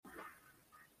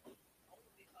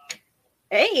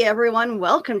Hey everyone,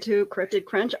 welcome to Cryptid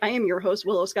Crunch. I am your host,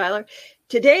 Willow Schuyler.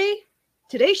 Today's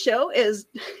show is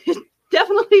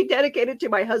definitely dedicated to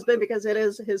my husband because it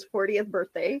is his 40th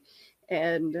birthday,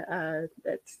 and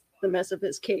that's the mess of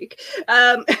his cake.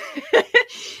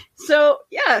 So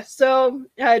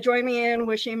join me in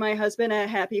wishing my husband a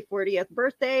happy 40th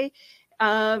birthday.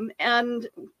 And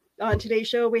on today's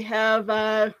show, we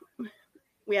have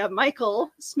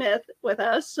Michael Smith with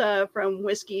us from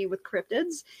Whiskey with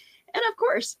Cryptids. And of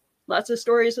course, lots of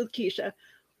stories with Keisha.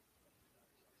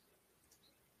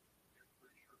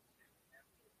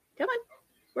 Come on,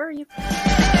 where are you?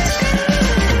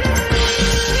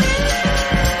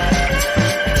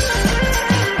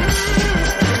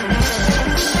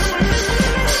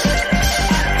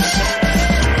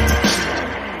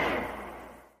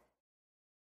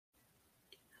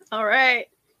 All right,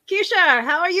 Keisha,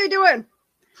 how are you doing?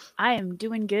 I am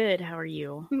doing good. How are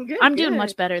you? Good, I'm doing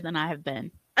much better than I have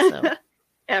been. So.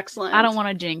 Excellent. I don't want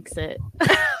to jinx it.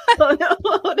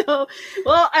 Oh no.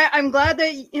 Well, I'm glad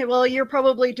that you're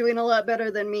probably doing a lot better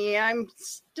than me. I'm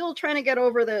still trying to get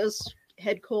over this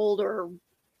head cold, or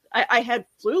I had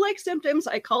flu-like symptoms.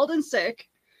 I called in sick,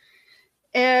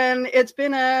 and it's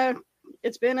been a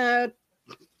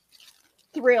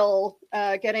thrill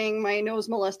getting my nose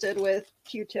molested with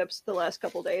Q-tips the last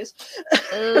couple days.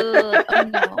 Oh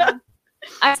no!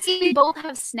 I see we both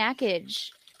have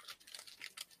snackage.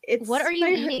 What are you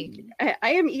eating?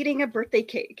 I am eating a birthday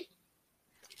cake.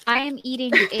 I am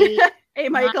eating a... Hey,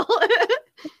 Michael.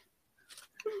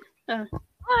 Hi.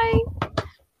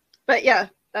 But yeah.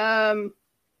 So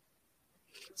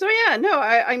yeah, no,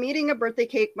 I'm eating a birthday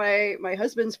cake. My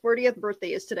husband's 40th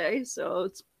birthday is today. So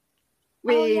it's...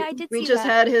 I did see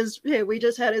that. We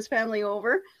just had his family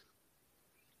over.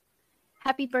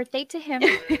 Happy birthday to him.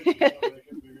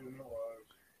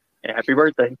 Yeah, happy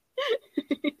birthday.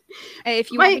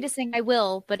 If you want me to sing, I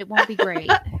will, but it won't be great.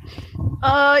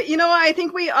 I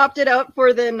think we opted out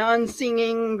for the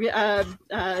non-singing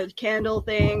candle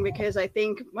thing because I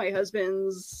think my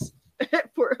husband's I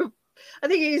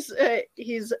think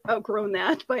he's outgrown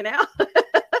that by now.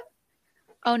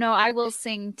 Oh no, I will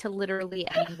sing to literally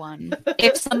anyone.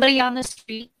 If somebody on the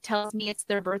street tells me it's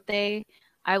their birthday,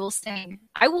 I will sing.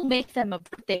 I will make them a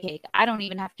birthday cake. I don't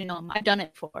even have to know them. I've done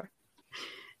it before.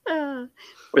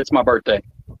 It's my birthday.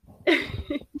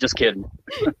 Just kidding.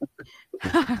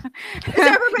 It's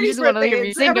everybody's birthday.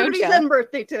 It's everybody's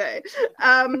birthday today.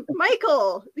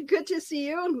 Michael, good to see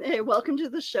you. Hey, welcome to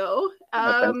the show.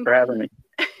 Thanks for having me.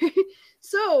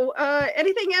 So,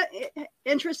 anything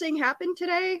interesting happened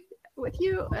today with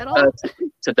you at all?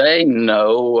 Today,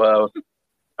 no.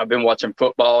 I've been watching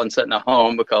football and sitting at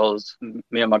home because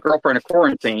me and my girlfriend are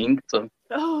quarantined. So,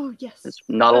 yes, there's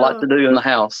not a lot to do in the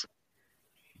house.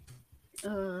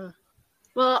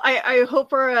 Well, I hope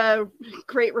for a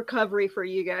great recovery for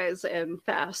you guys and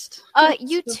fast.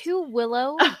 You too,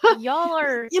 Willow. Y'all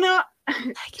are...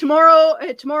 Tomorrow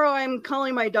I'm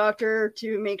calling my doctor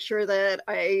to make sure that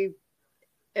I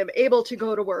am able to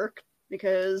go to work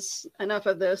because enough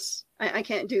of this. I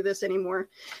can't do this anymore.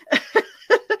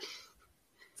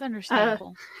 It's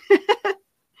understandable.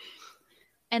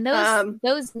 And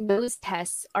those nose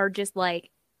tests are just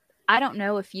like, I don't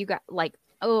know if you got like,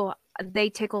 they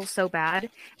tickle so bad.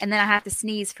 And then I have to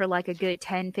sneeze for like a good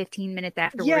 10, 15 minutes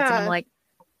afterwards. Yeah. And I'm like.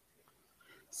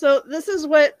 So this is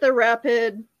what the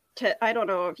rapid, I don't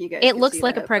know if you guys It looks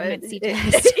like a pregnancy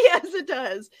test. Yes, it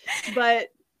does. But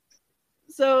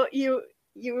so you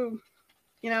do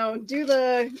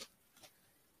the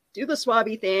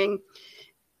swabby thing.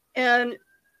 And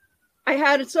I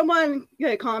had someone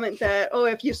comment that,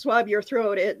 if you swab your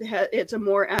throat, it's a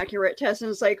more accurate test. And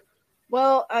it's like,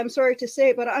 well, I'm sorry to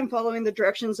say, but I'm following the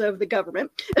directions of the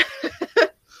government.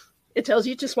 It tells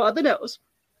you to swab the nose.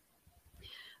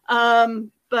 Doing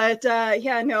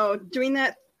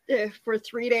that for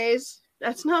 3 days,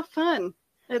 that's not fun.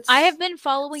 I have been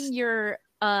following your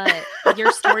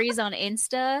stories on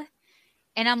Insta,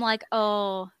 and I'm like,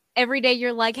 every day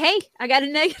you're like, hey, I got a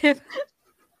negative.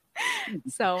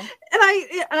 So and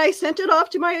I sent it off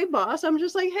to my boss. I'm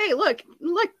just like, hey, look,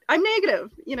 I'm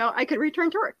negative. I could return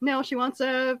to work. Now she wants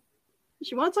a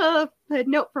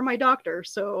note from my doctor,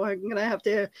 so I'm gonna have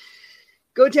to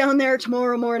go down there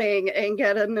tomorrow morning and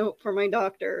get a note from my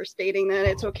doctor stating that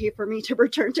it's okay for me to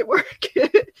return to work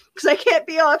because I can't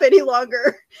be off any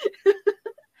longer.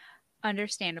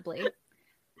 Understandably.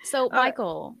 So,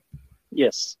 Michael.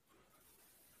 Yes.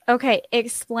 Okay,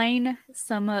 explain to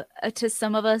some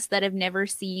of us that have never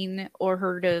seen or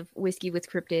heard of Whiskey with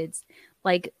Cryptids,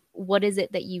 like, what is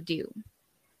it that you do?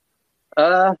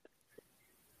 Well,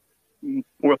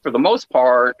 for the most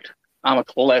part, I'm a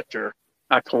collector.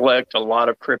 I collect a lot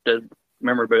of cryptid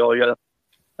memorabilia,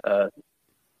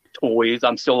 toys.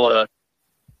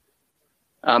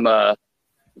 I'm a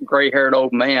gray-haired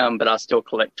old man, but I still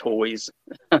collect toys.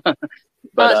 But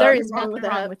there is wrong nothing with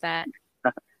wrong that. with that.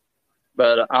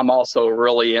 but I'm also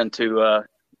really into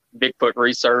Bigfoot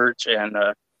research, and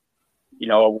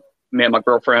me and my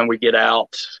girlfriend, we get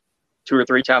out 2 or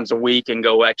 3 times a week and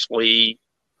go actually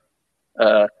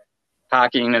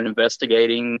hiking and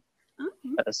investigating.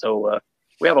 Okay. So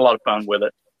we have a lot of fun with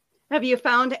it. Have you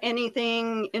found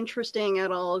anything interesting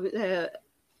at all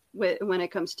when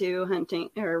it comes to hunting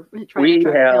or trying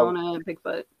to track down a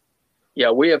Bigfoot?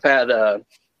 Yeah, we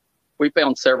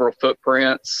found several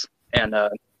footprints, and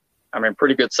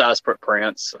pretty good sized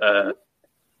footprints.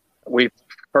 We've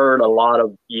heard a lot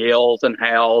of yells and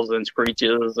howls and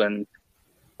screeches, and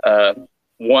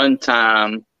one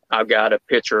time I got a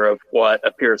picture of what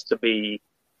appears to be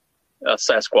a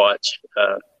Sasquatch.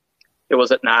 It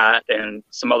was at night, and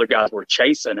some other guys were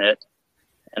chasing it,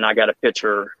 and I got a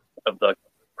picture of the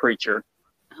creature.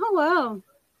 Oh, wow.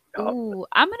 Ooh,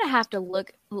 I'm going to have to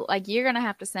look, like, you're going to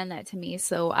have to send that to me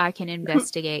so I can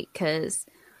investigate, because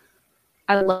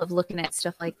I love looking at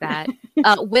stuff like that.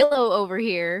 Willow over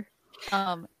here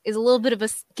is a little bit of a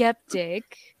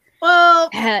skeptic. Well,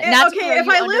 not okay, if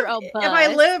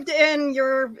I lived in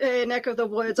your neck of the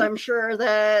woods, I'm sure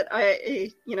that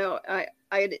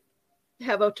I'd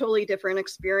have a totally different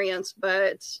experience,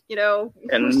 but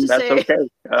and that's okay.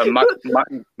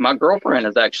 My girlfriend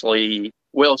is actually,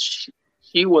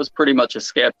 she was pretty much a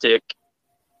skeptic,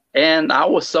 and I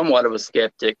was somewhat of a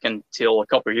skeptic until a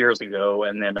couple of years ago,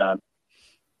 and then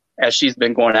as she's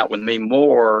been going out with me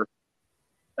more,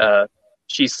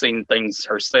 she's seen things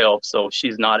herself, so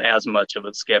she's not as much of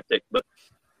a skeptic, but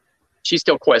she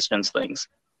still questions things,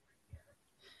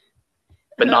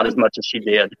 but not as much as she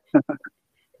did.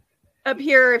 Up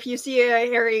here, if you see a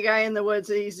hairy guy in the woods,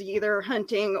 he's either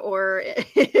hunting or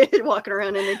walking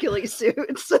around in a ghillie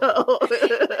suit. So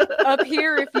up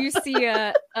here, if you see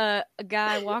a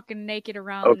guy walking naked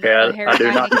around, okay, a hairy I do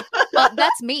guy not. Naked,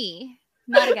 that's me,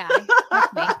 not a guy.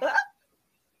 That's me.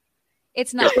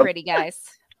 It's not pretty, guys.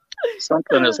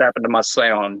 Something has happened to my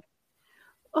sound.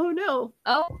 Oh no!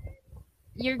 Oh,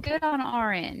 you're good on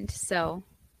our end, so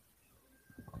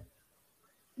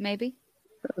maybe.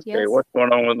 Okay, Yes. what's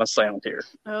going on with my sound here?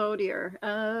 Oh dear.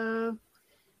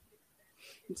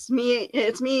 It's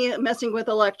me messing with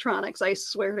electronics, I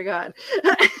swear to God.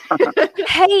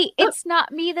 Hey, it's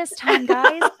not me this time,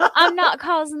 guys. I'm not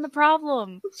causing the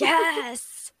problem.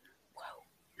 Yes.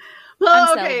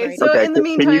 Well, okay, so in the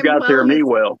meantime, can you guys hear me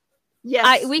well?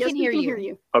 Yes, we can hear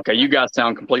you. Okay, you guys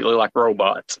sound completely like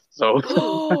robots. So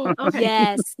okay.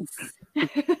 Yes.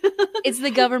 It's the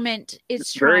government.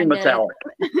 It's very trying metallic.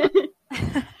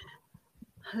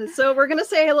 So we're gonna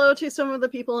say hello to some of the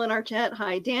people in our chat.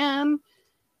 Hi, Dan.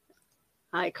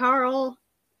 Hi, Carl.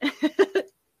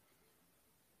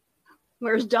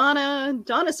 Where's Donna?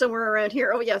 Donna's somewhere around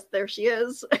here. Oh yes, there she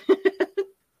is.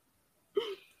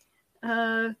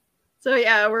 So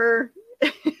yeah, we're.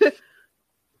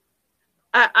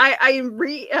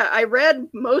 I read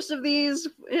most of these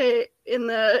in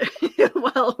the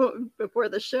before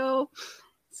the show.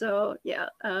 So yeah,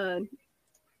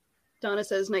 Donna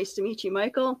says, "Nice to meet you,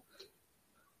 Michael."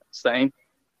 Same.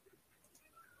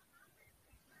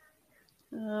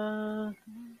 Let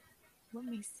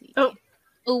me see.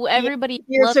 Oh, everybody.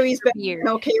 Yeah, so he's been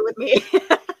okay with me.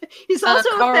 He's also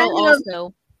Carl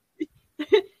also.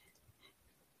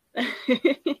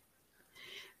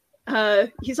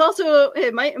 He's also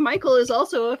Michael is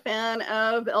also a fan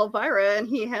of Elvira, and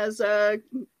he has a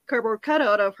cardboard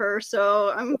cutout of her.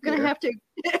 So I'm gonna have to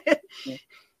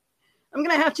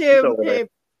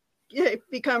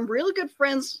become really good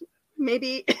friends.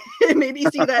 Maybe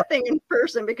see that thing in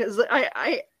person, because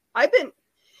I've been.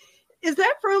 Is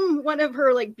that from one of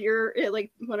her beer,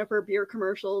 one of her beer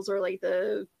commercials, or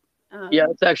the? Yeah,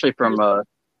 it's actually from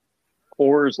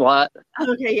Coors Light.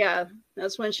 Okay, yeah,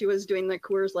 that's when she was doing the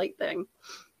Coors Light thing.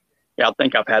 Yeah, I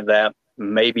think I've had that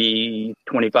maybe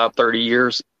 25, 30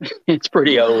 years. It's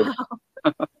pretty old.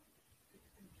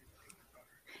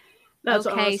 That's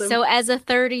okay, awesome. so as a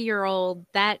 30-year-old,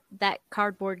 that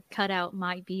cardboard cutout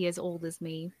might be as old as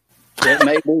me. It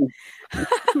may be.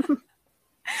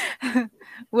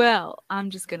 Well,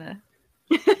 I'm just gonna.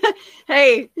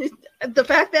 Hey, the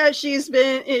fact that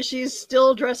she's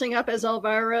still dressing up as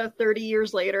Elvira 30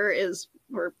 years later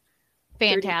or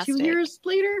fantastic. 32 years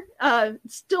later,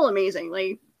 still amazing.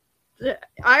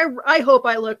 I hope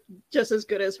I look just as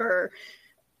good as her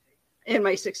in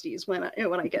my 60s when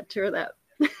I get to that.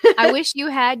 I wish you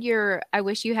had your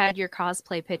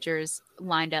cosplay pictures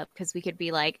lined up, because we could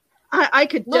be like, I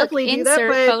could Look, definitely do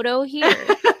insert that, but photo here.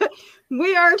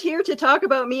 we aren't here to talk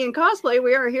about me and cosplay.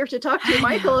 We are here to talk to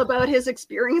Michael about his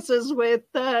experiences with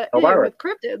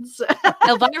cryptids.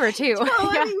 Elvira too. Well,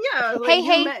 I mean, yeah. Like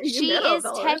Hey, you she met is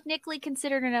Elvira. technically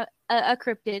considered a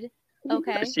cryptid.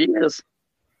 Okay. She is.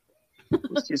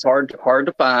 She's hard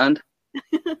to find.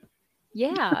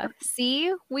 Yeah.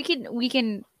 See, we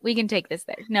can take this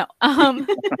there. No.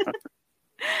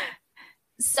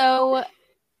 So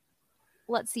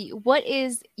let's see. What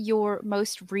is your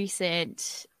most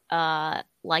recent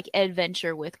like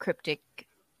adventure with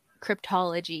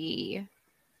cryptology?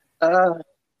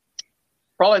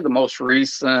 Probably the most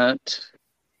recent.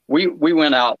 We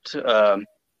went out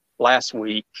last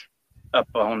week up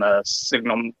on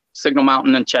Signal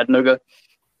Mountain in Chattanooga.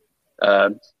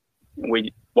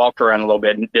 We walked around a little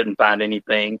bit and didn't find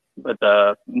anything. But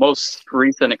the most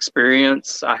recent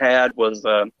experience I had was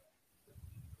on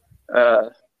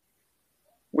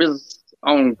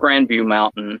Grandview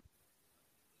Mountain.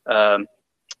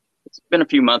 It's been a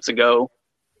few months ago,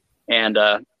 and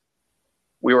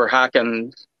we were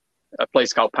hiking a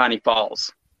place called Piney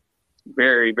Falls.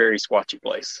 Very, very squatchy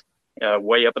place.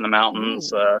 Way up in the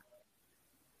mountains.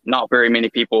 Not very many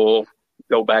people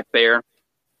go back there.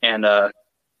 And I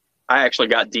actually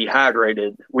got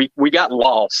dehydrated. We got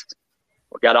lost.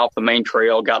 We got off the main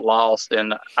trail, got lost,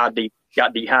 and I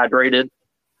got dehydrated.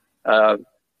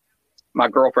 My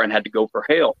girlfriend had to go for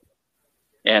help.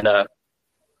 And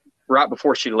right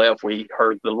before she left, we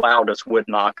heard the loudest wood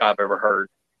knock I've ever heard.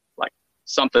 Like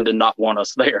something did not want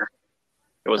us there.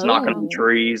 It was knocking on the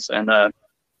trees, and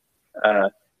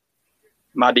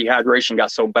my dehydration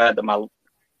got so bad that my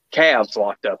calves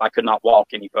locked up. I could not walk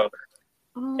any further.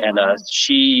 And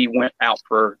she went out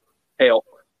for help.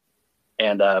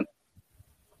 And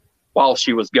while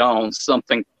she was gone,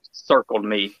 something circled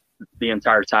me the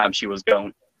entire time she was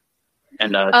gone.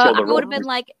 And I would have been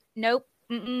like, nope,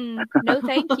 no,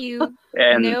 thank you.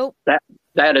 And nope.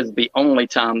 That is the only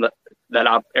time that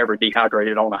I've ever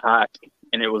dehydrated on a hike,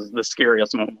 and it was the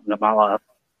scariest moment of my life.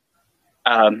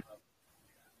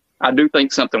 I do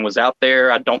think something was out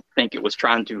there. I don't think it was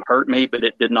trying to hurt me, but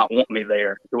it did not want me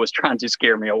there. It was trying to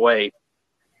scare me away.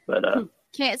 But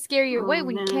can't scare you away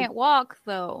when you can't walk,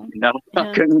 though. No,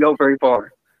 I couldn't go very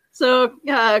far. So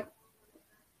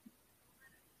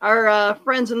our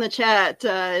friends in the chat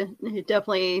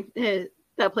definitely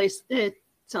that place, it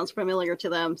sounds familiar to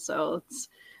them. So it's,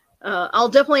 I'll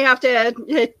definitely have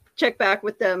to check back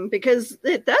with them, because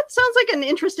that sounds like an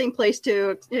interesting place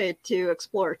to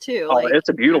explore too. Oh, it's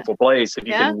a beautiful place. If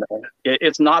you can,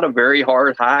 it's not a very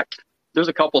hard hike. There's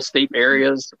a couple steep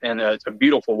areas, and it's a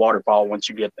beautiful waterfall once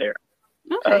you get there.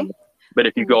 Okay. But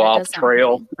if you go off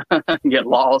trail and get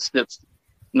lost, it's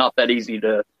not that easy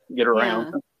to get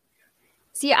around. Yeah.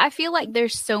 See, I feel like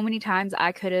there's so many times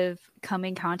I could have come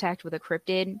in contact with a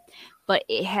cryptid, but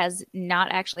it has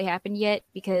not actually happened yet,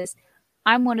 because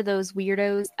I'm one of those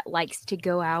weirdos that likes to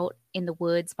go out in the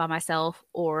woods by myself,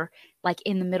 or like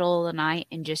in the middle of the night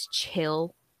and just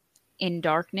chill in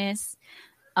darkness.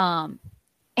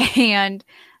 And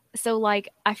so like,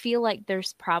 I feel like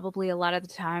there's probably a lot of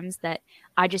the times that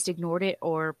I just ignored it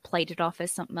or played it off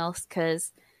as something else.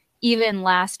 Cause even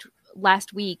last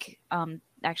week,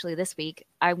 actually this week,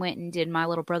 I went and did my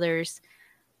little brother's,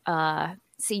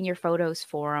 senior photos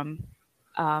for him.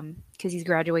 Cause he's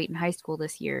graduating high school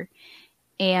this year.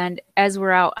 And as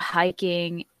we're out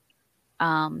hiking,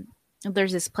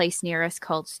 there's this place near us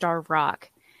called Starve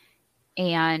Rock.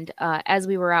 And as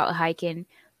we were out hiking,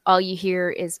 all you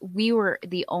hear is, we were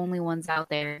the only ones out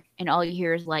there, and all you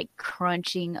hear is like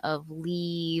crunching of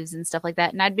leaves and stuff like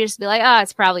that. And I'd just be like,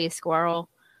 it's probably a squirrel.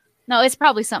 No, it's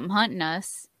probably something hunting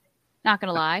us. Not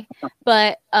gonna lie.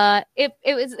 But it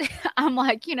was, I'm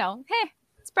like, hey,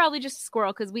 it's probably just a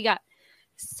squirrel, because we got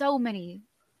so many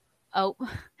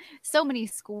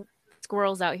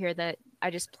squirrels out here that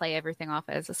I just play everything off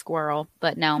as a squirrel.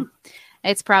 But no,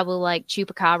 it's probably like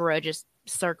chupacabra just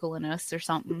circling us or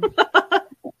something.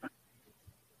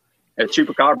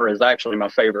 Chupacabra is actually my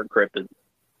favorite cryptid.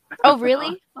 Oh,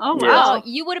 really? Oh, wow. Oh,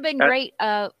 you would have been great.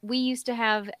 We used to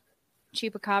have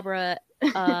chupacabra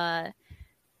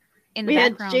in the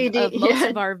background of most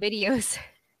of our videos.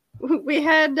 We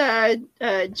had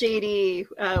JD,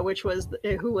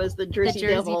 who was the Jersey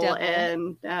Devil,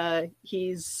 and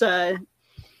he's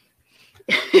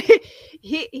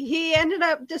he ended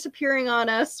up disappearing on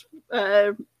us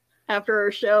after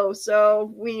our show.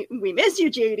 So we miss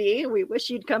you, JD. We wish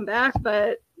you'd come back,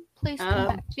 but please come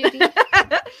back, JD.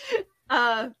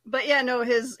 But yeah, no,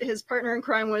 his partner in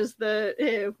crime was the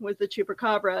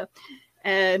chupacabra,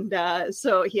 and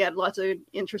so he had lots of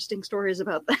interesting stories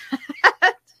about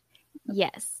that.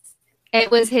 Yes.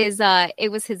 It was his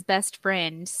best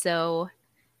friend. So,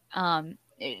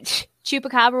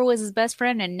 Chupacabra was his best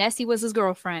friend, and Nessie was his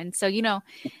girlfriend. So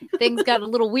things got a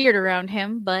little weird around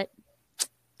him, but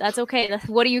that's okay.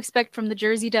 What do you expect from the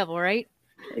Jersey Devil, right?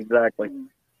 Exactly.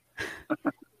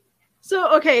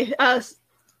 So, okay,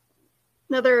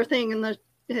 another thing in the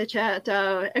chat,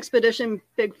 Expedition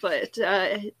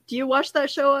Bigfoot. Do you watch that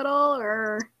show at all,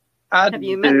 or have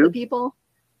you met the people?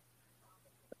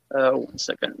 1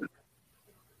 second.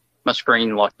 My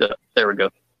screen locked up. There we go.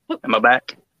 Am I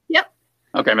back? Yep.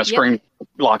 Okay, my screen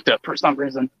locked up for some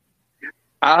reason.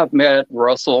 I've met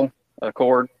Russell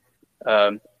Cord.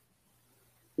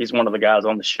 He's one of the guys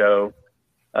on the show.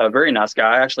 A very nice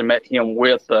guy. I actually met him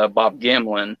with Bob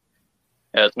Gimlin.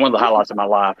 It's one of the highlights of my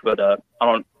life. But I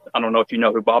don't know if you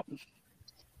know who Bob.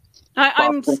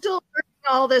 I'm still learning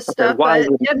all this stuff. Why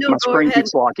but my screen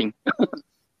keeps locking?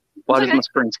 Why does my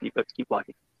screen keep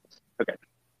locking? Okay.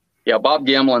 Yeah, Bob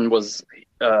Gimlin was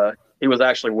he was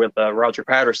actually with Roger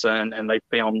Patterson, and they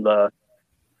filmed the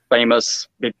famous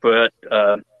Bigfoot,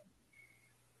 the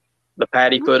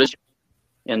Patty footage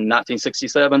in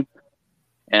 1967.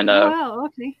 And wow,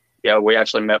 okay. Yeah, we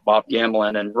actually met Bob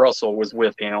Gimlin, and Russell was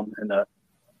with him. And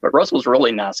but Russell's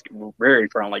really nice, very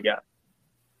friendly guy.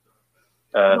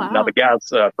 Now the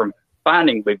guys from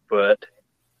Finding Bigfoot,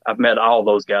 I've met all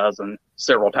those guys and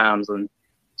several times, and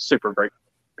super great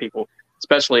people.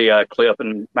 Especially Cliff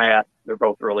and Matt. They're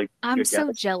both really I'm good so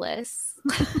guys. jealous.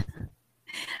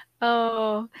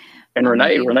 Oh. And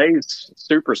Renee's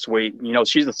super sweet.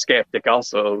 She's a skeptic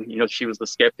also. She was the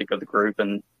skeptic of the group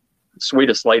and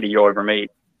sweetest lady you'll ever meet.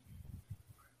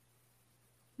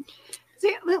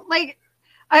 See, like,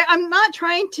 I'm not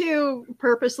trying to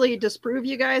purposely disprove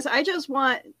you guys. I just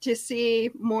want to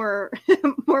see more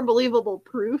believable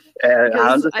proof. I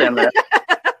understand that.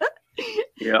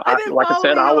 Like I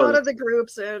said, I was a lot of the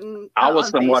groups, and I was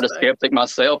somewhat a skeptic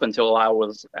myself until I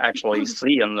was actually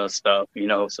seeing this stuff.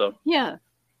 So yeah.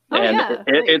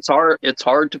 It's hard. It's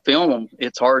hard to film them.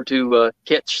 It's hard to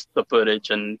catch the footage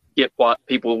and get what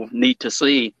people need to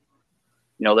see.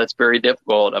 That's very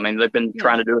difficult. I mean, they've been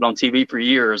trying to do it on TV for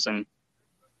years, and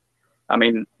I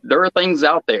mean, there are things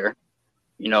out there.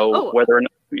 Whether or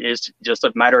not it's just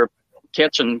a matter of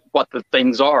catching what the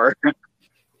things are.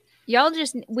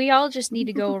 We all just need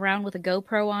to go around with a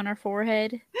GoPro on our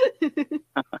forehead.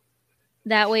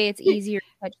 That way it's easier to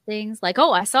catch things. Like,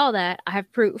 oh, I saw that. I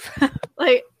have proof.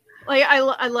 I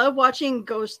love watching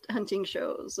ghost hunting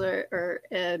shows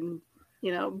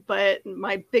but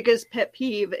my biggest pet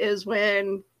peeve is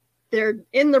when they're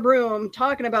in the room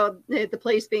talking about the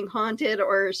place being haunted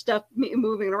or stuff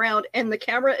moving around and the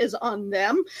camera is on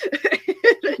them.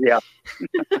 Yeah.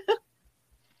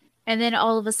 And then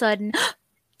all of a sudden,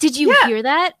 did you hear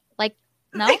that? Like,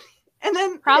 no? And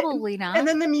then probably not. And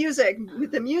then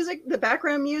the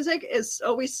background music is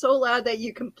always so loud that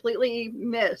you completely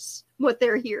miss what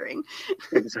they're hearing.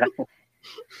 Exactly.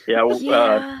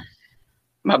 Yeah.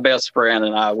 My best friend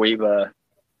and I, we've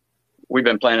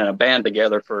been playing in a band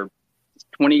together for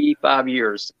 25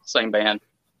 years, same band.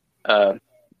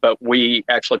 But we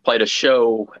actually played a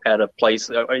show at a place.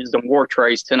 It was in War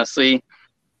Trace, Tennessee.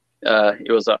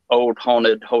 It was an old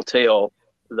haunted hotel,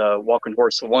 the Walking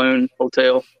Horse Saloon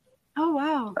Hotel. Oh,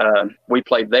 wow. We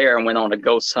played there and went on a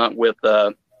ghost hunt with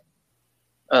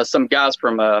some guys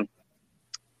from, I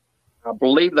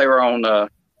believe they were on the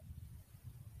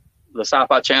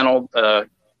Sci-Fi Channel.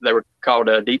 They were called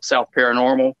Deep South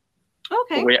Paranormal.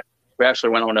 Okay. We actually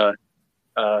went on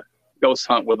a ghost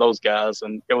hunt with those guys,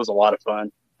 and it was a lot of fun.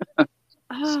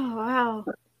 Oh, wow.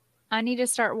 I need to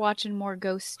start watching more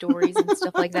ghost stories and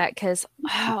stuff like that because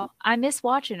I miss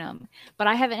watching them. But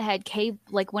I haven't had cable.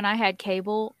 Like when I had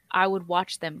cable, I would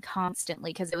watch them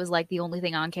constantly because it was like the only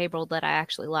thing on cable that I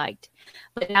actually liked.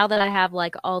 But now that I have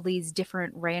like all these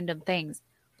different random things,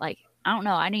 like I don't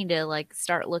know, I need to like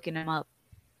start looking them up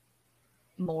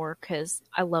more because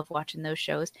I love watching those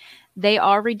shows. They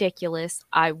are ridiculous.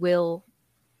 I will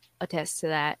attest to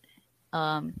that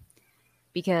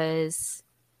because,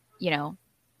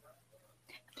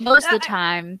 most of the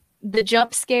time, the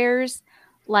jump scares,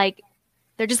 like,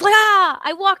 they're just like,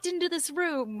 I walked into this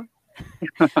room.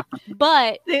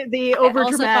 But the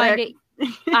overdramatic.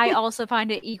 I also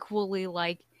find it equally,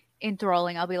 like,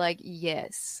 enthralling. I'll be like,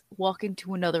 yes, walk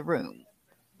into another room.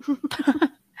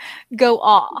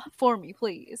 Go for me,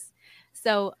 please.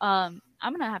 So, I'm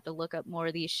going to have to look up more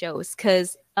of these shows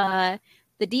because the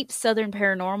Deep Southern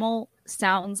Paranormal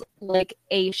sounds like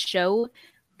a show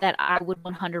that I would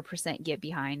 100% get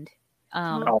behind.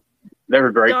 They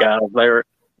were great guys. They were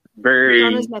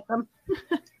very,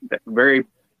 very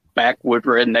backwood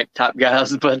redneck type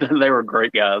guys, but they were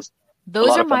great guys.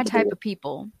 Those are my type of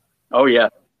people. Oh yeah,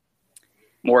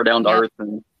 more down to earth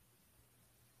than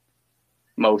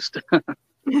most.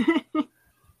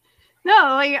 No,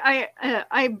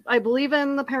 I believe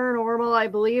in the paranormal. I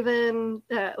believe in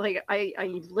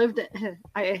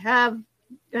I have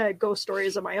ghost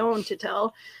stories of my own to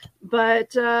tell,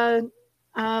 but I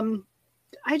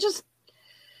just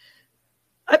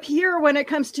up here when it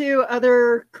comes to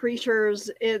other creatures,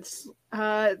 it's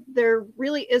there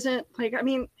really isn't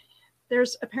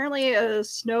there's apparently a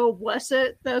snow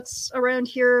blessed that's around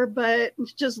here, but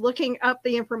just looking up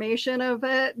the information of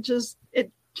it,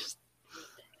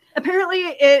 apparently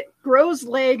it grows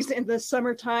legs in the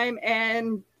summertime,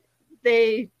 and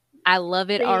I love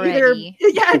it already.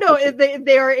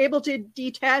 They are able to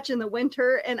detach in the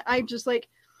winter, and I'm just like,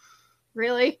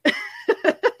 really?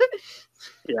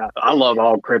 Yeah, I love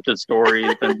all cryptid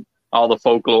stories and all the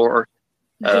folklore.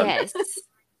 Yes.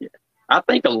 I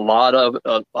think a lot of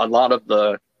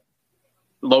the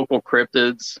local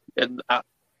cryptids, in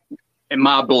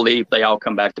my belief, they all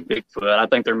come back to Bigfoot. I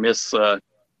think they're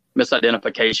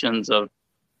misidentifications of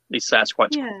these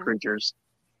Sasquatch creatures.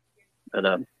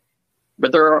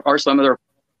 But there are some that are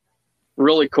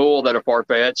really cool that are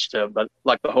far-fetched, but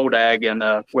like the hodag in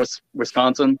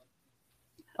Wisconsin.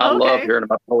 I love hearing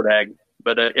about hodag,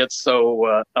 but it's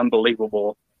so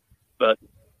unbelievable. But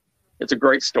it's a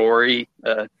great story.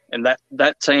 And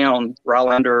that town,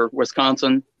 Rylander,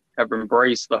 Wisconsin, have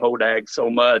embraced the hodag so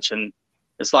much. And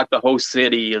it's like the whole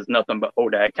city is nothing but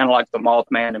hodag, kind of like the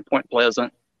Mothman in Point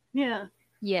Pleasant. Yeah.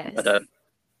 Yes. But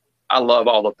I love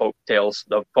all the folk tales,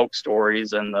 the folk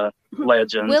stories, and the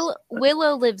legends.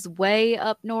 Willow lives way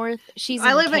up north.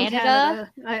 I live in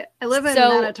Canada. I live in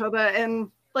Manitoba,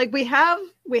 and we have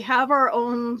our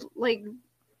own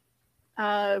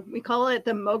we call it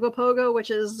the Mogopogo, which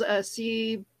is a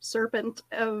sea serpent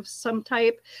of some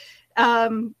type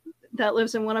that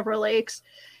lives in one of our lakes,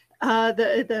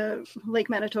 the Lake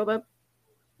Manitoba.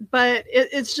 But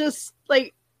it's just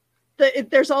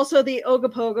there's also the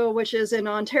Ogopogo, which is in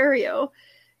Ontario,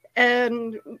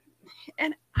 and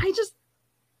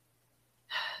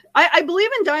I believe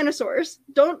in dinosaurs.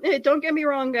 Don't get me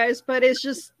wrong, guys, but it's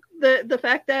just the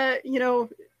fact that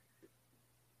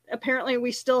apparently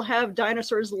we still have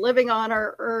dinosaurs living on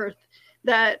our Earth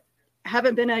that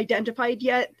haven't been identified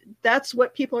yet. That's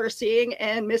what people are seeing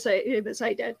and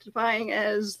misidentifying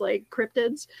as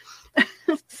cryptids.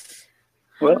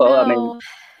 Well, I mean,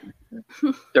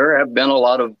 there have been a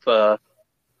lot of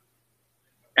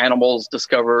animals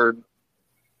discovered,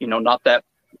 not that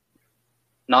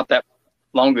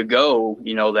long ago,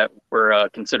 that were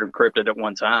considered cryptid at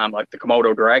one time. Like the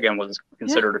Komodo dragon was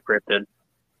considered a cryptid,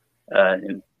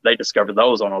 and they discovered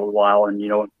those on a little while, and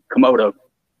Komodo.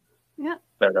 Yeah,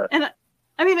 but, and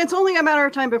I mean, it's only a matter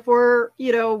of time before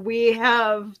we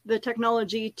have the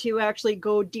technology to actually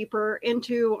go deeper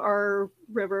into our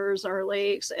rivers, our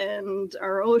lakes, and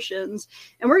our oceans,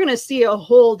 and we're going to see a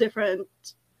whole different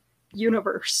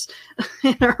universe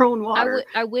in our own water.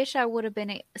 I wish I would have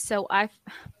been.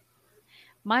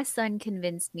 My son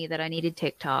convinced me that I needed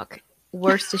TikTok.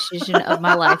 Worst decision of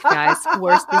my life, guys.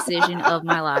 Worst decision of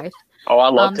my life. Oh, I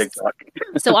love TikTok.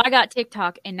 So I got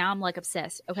TikTok, and now I'm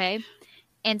obsessed. Okay.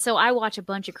 And so I watch a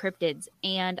bunch of cryptids,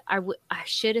 and I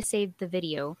should have saved the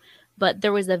video, but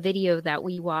there was a video that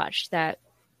we watched that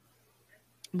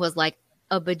was a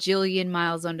bajillion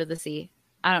miles under the sea.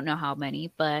 I don't know how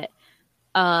many, but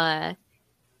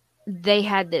they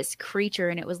had this creature,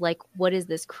 and it was what is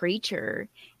this creature?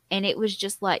 And it was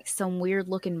just some weird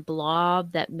looking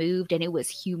blob that moved, and it was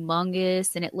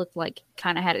humongous, and it looked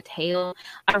kind of had a tail.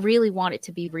 I really want it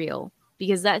to be real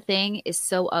because that thing is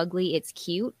so ugly. It's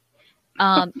cute.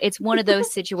 It's one of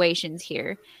those situations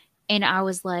here. And I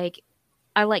was I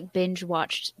binge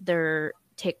watched their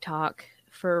TikTok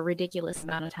for a ridiculous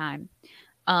amount of time.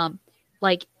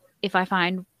 If I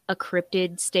find a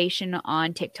cryptid station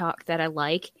on TikTok that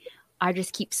I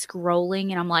just keep scrolling,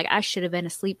 and I'm I should have been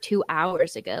asleep 2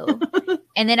 hours ago.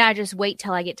 And then I just wait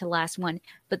till I get to the last one.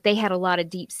 But they had a lot of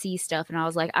deep sea stuff, and I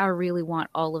was I really want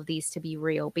all of these to be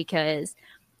real because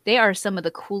they are some of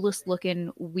the coolest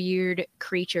looking weird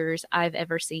creatures I've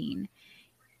ever seen.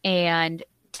 And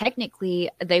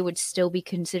technically, they would still be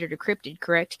considered a cryptid,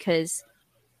 correct? Because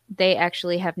they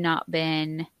actually have not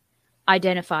been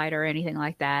identified or anything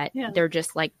like that. Yeah. They're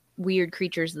just weird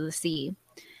creatures of the sea.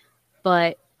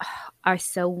 But I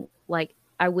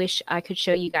wish I could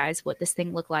show you guys what this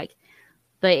thing looked like.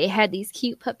 But it had these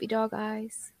cute puppy dog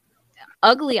eyes.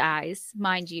 Ugly eyes,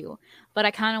 mind you. But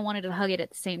I kind of wanted to hug it at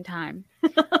the same time.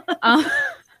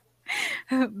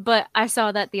 But I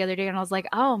saw that the other day, and I was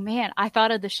oh man, I thought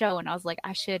of the show, and I was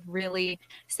I should really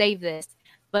save this.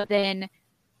 But then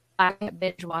I kept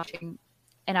binge watching,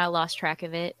 and I lost track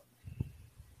of it.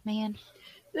 Man.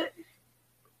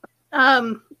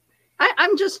 I'm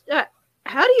just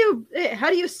how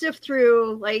do you sift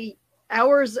through like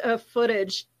hours of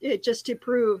footage just to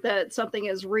prove that something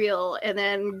is real, and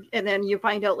then you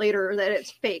find out later that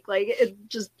it's fake? Like, it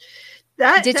just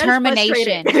that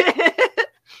determination.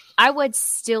 I would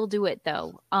still do it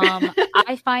though.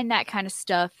 I find that kind of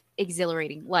stuff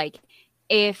exhilarating. Like,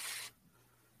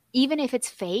 even if it's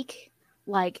fake,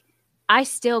 like, I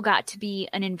still got to be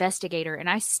an investigator, and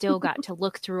I still got to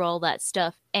look through all that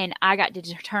stuff, and I got to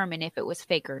determine if it was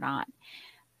fake or not.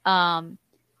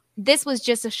 This was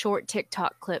just a short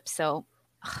TikTok clip, so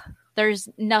there's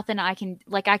nothing I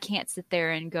can't sit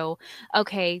there and go,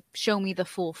 okay, show me the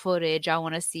full footage. I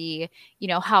want to see,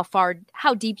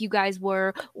 how deep you guys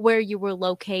were, where you were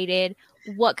located,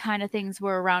 what kind of things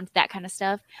were around, that kind of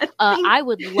stuff. I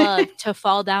would love to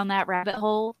fall down that rabbit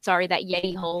hole. Sorry, that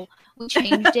Yeti hole. We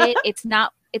changed it. It's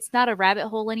not a rabbit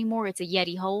hole anymore. It's a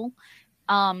Yeti hole.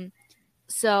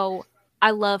 So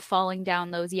I love falling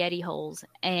down those Yeti holes,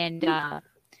 and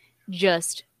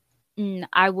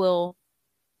I will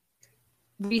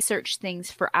research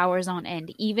things for hours on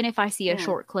end, even if I see a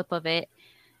short clip of it.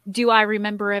 Do I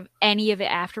remember any of it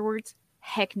afterwards?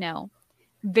 Heck no.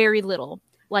 Very little.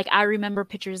 Like, I remember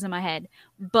pictures in my head,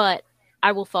 but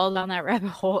I will fall down that rabbit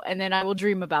hole, and then I will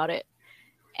dream about it.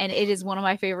 And it is one of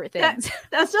my favorite things.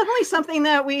 That's definitely something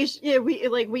that we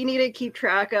need to keep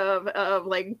track of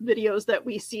like videos that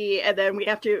we see, and then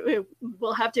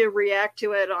we'll have to react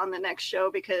to it on the next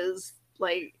show, because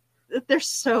like there's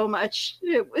so much.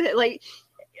 Like,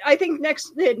 I think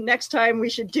next time we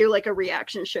should do like a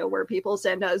reaction show where people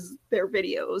send us their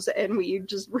videos and we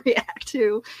just react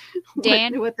to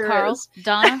Dan, what there Carl, is.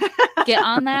 Donna, get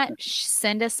on that.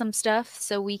 Send us some stuff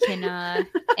so we can, and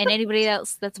anybody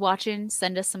else that's watching,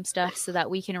 send us some stuff so that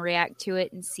we can react to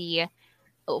it and see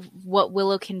what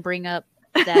Willow can bring up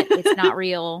that it's not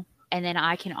real, and then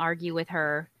I can argue with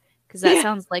her, because that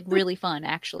sounds like really fun,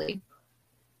 actually.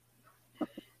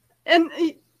 And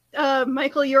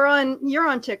Michael, you're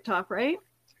on TikTok, right?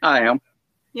 I am.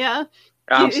 Yeah.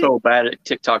 I'm so bad at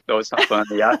TikTok, though. It's not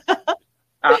funny. I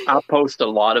post a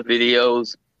lot of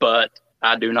videos, but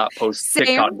I do not post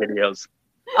TikTok videos.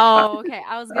 Oh, okay.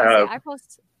 I was going to say, I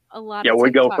post a lot of TikTok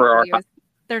we go for videos.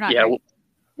 They're not great.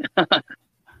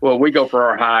 Well, we go for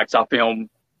our hikes. I film,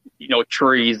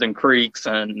 trees and creeks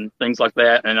and things like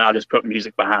that, and I just put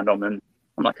music behind them, and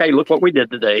I'm like, hey, look what we did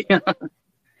today.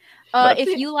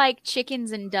 If you like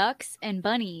chickens and ducks and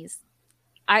bunnies,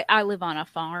 I live on a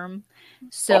farm.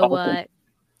 So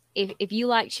if you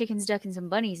like chickens, ducks, and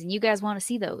bunnies, and you guys want to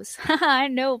see those, I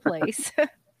know a place.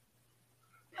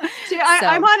 See,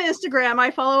 I'm on Instagram. I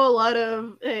follow a lot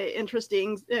of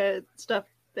interesting stuff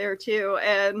there too,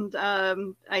 and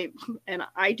I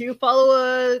do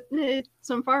follow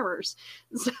some farmers,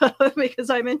 so because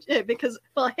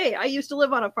hey, I used to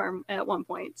live on a farm at one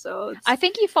point, so I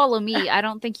think you follow me. I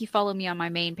don't think you follow me on my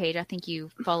main page. I think you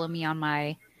follow me on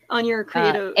your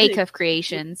creative Acuff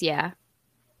Creations. Yeah,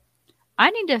 I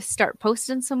need to start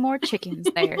posting some more chickens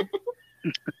there.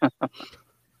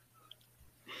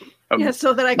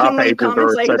 So that I can leave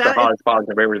comments like that. Hodgepodge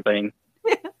of everything.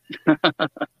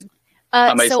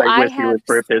 I may say with you with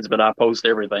Cryptids, but I post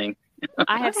everything.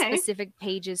 I have specific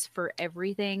pages for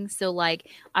everything. So like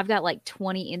I've got like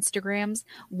 20 Instagrams.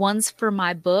 One's for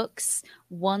my books,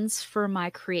 one's for my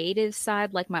creative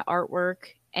side, like my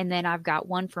artwork, and then I've got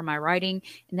one for my writing,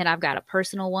 and then I've got a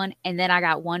personal one, and then I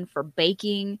got one for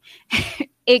baking.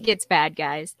 It gets bad,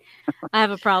 guys. I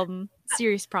have a problem,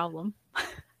 serious problem.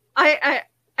 I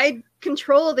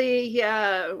control the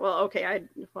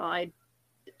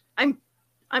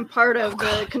I'm part of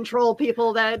the control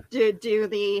people that do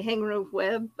the Hang Roof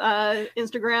Web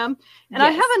Instagram, and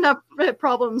I have enough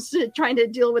problems trying to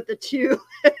deal with the two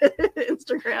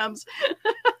Instagrams.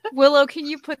 Willow, can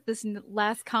you put this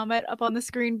last comment up on the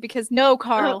screen? Because no,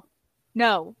 Carl,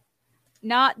 no,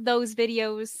 not those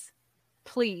videos,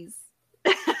 please.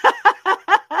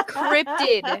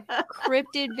 Cryptid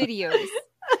videos.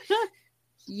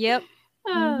 Yep.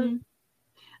 Mm-hmm.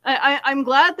 I'm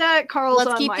glad that Carl's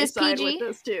on my side with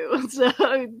this too. So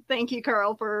thank you,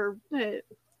 Carl, for but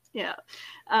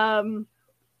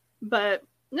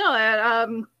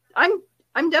no,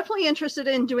 I'm definitely interested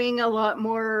in doing a lot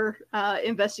more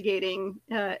investigating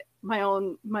my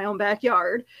own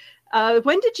backyard.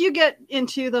 When did you get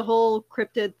into the whole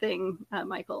cryptid thing,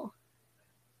 Michael?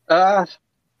 I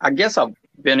guess I've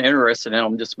been interested in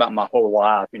them just about my whole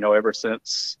life. Ever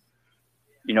since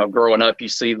growing up, you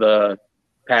see the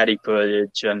Patty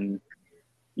footage and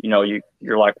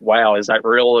you're like, wow, is that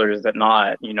real or is it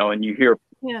not? And you hear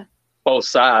both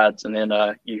sides, and then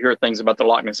you hear things about the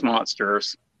Loch Ness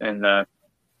monsters, and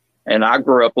I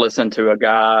grew up listening to a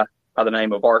guy by the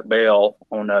name of Art Bell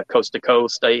on Coast to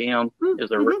Coast AM,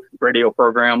 is a radio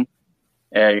program,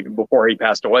 and before he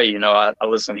passed away, I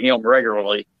listened to him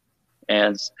regularly,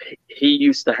 and he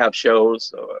used to have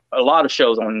shows, a lot of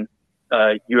shows on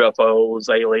UFOs,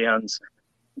 aliens,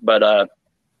 but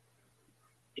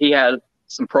he had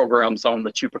some programs on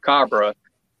the Chupacabra,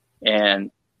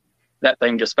 and that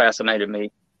thing just fascinated me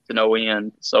to no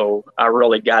end. So I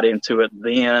really got into it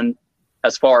then,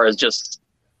 as far as just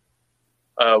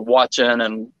watching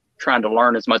and trying to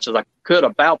learn as much as I could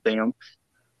about them.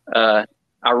 I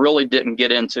really didn't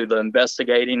get into the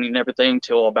investigating and everything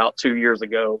till about 2 years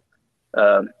ago.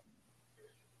 I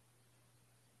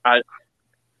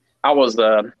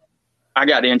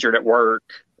got injured at work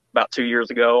about 2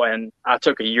 years ago, and I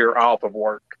took a year off of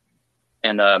work,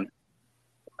 and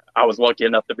I was lucky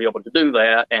enough to be able to do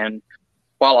that. And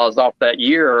while I was off that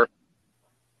year,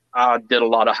 I did a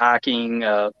lot of hiking,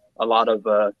 a lot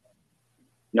of,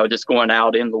 just going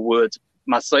out in the woods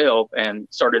myself, and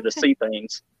started to see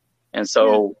things. And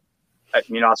so, I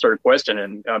started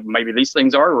questioning, maybe these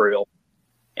things are real.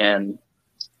 And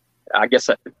I guess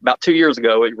about 2 years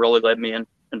ago, it really led me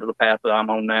into the path that I'm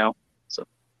on now. So.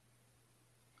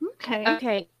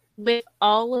 Okay. With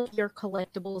all of your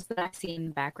collectibles that I see in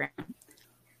the background,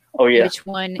 oh yeah,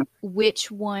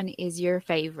 which one is your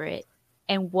favorite,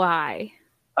 and why?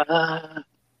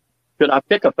 Could I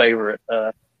pick a favorite?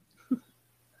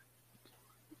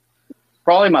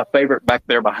 Probably my favorite back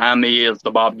there behind me is the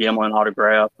Bob Gimlin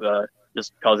autograph,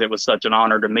 just because it was such an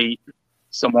honor to meet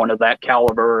someone of that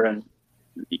caliber, and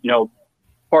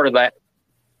part of that,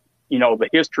 the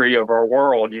history of our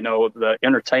world, the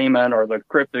entertainment or the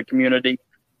cryptid community,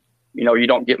 you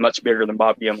don't get much bigger than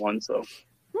Bob Gimlin. So,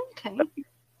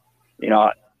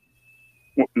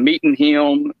 meeting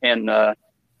him and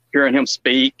hearing him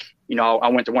speak, I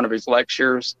went to one of his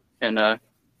lectures, and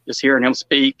just hearing him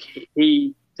speak,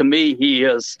 to me, he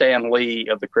is Stan Lee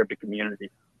of the cryptid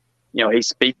community. He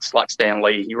speaks like Stan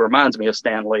Lee. He reminds me of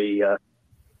Stan Lee.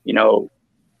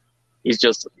 He's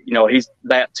just, he's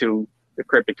that to the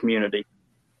cryptid community.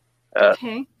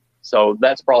 So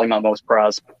that's probably my most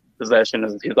prized possession,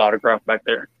 is his autograph back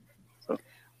there. So.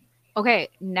 Okay,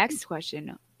 next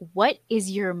question. What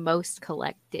is your most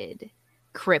collected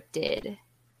cryptid?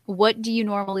 What do you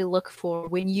normally look for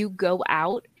when you go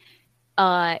out?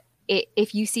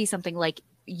 If you see something, like,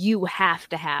 you have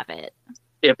to have it.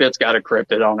 If it's got a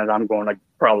cryptid on it, I'm going to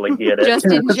probably get it. Just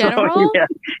in general? So,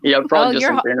 yeah, probably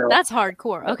just in general. That's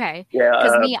hardcore. Okay. Yeah.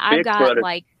 Because me, I've got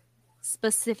like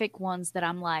specific ones that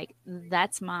I'm like,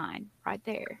 that's mine right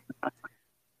there.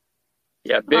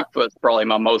 Yeah, Bigfoot's probably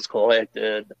my most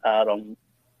collected item.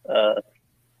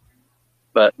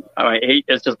 But I mean,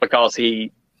 it's just because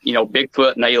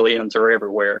Bigfoot and aliens are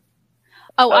everywhere.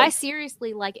 Oh, I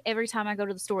seriously, like, every time I go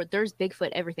to the store, there's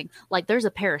Bigfoot everything. Like, there's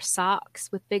a pair of socks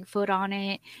with Bigfoot on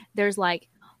it. There's like,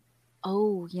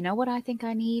 oh, you know what I think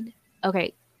I need?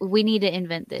 Okay, we need to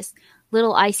invent this.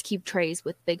 Little ice cube trays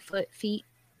with Bigfoot feet.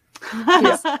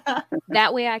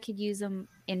 That way I could use them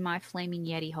in my flaming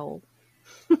Yeti hole.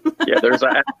 Yeah,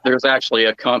 there's actually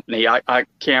a company. I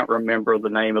can't remember the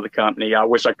name of the company. I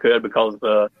wish I could, because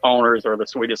the owners are the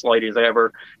sweetest ladies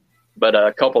ever. But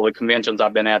a couple of conventions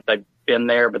I've been at, they've been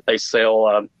there, but they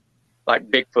sell like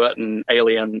Bigfoot and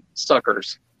alien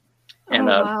suckers. And,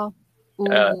 wow.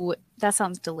 Ooh, that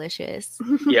sounds delicious.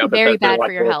 Yeah, very bad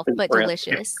for your health, but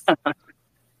delicious.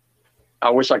 I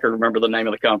wish I could remember the name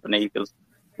of the company, because,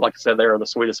 like I said, they are the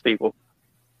sweetest people.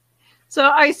 So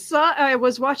I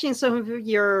was watching some of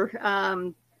your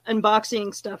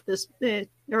unboxing stuff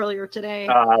earlier today.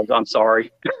 I'm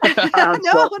sorry. I'm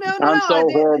so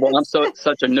horrible. I'm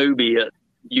such a newbie at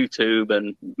YouTube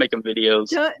and making videos.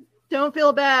 Don't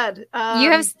feel bad.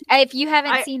 If you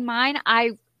haven't seen mine,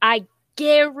 I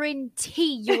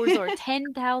guarantee yours are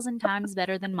 10,000 times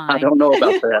better than mine. I don't know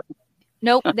about that.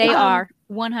 Nope, they are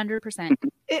 100%.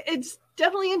 It's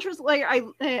definitely interesting. Like,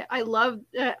 I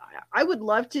would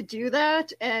love to do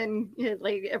that, and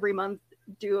like every month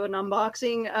do an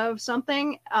unboxing of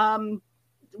something.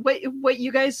 What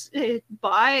you guys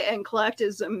buy and collect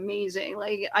is amazing.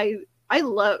 Like, I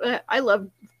love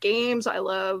games. I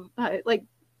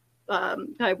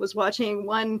was watching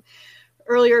one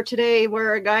earlier today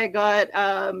where a guy got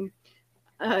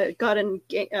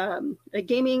a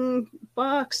gaming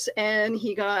box, and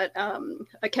he got a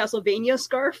Castlevania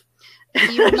scarf.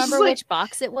 Do you remember which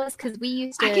box it was? Because we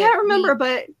used to. I can't remember,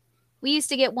 but we used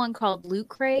to get one called Loot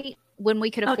Crate when we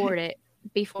could afford it,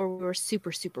 before we were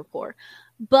super, super poor.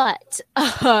 But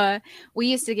we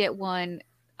used to get one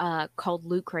called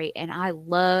Loot Crate, and I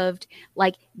loved,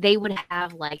 like, they would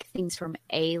have like things from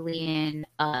Alien,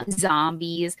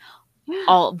 zombies,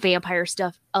 all vampire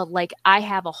stuff. Like, I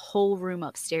have a whole room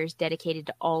upstairs dedicated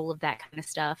to all of that kind of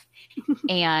stuff,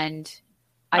 and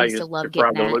I used to love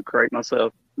getting that. The Loot Crate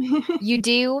myself. You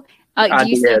do? I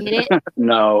Do you still get it?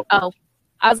 No. Oh,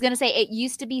 I was going to say, it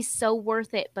used to be so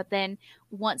worth it, but then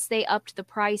once they upped the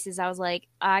prices, I was like,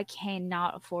 I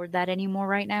cannot afford that anymore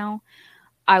right now.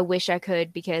 I wish I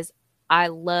could, because I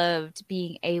loved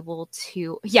being able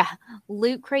to. Yeah,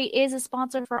 Loot Crate is a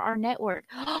sponsor for our network.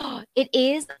 It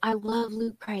is. I love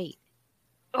Loot Crate.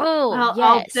 Oh, I'll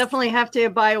yes. definitely have to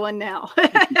buy one now.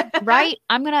 Right?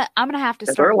 I'm gonna have to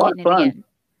start getting it again.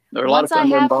 They're a lot of fun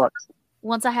to unbox.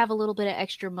 Once I have a little bit of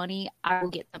extra money, I will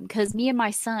get them, because me and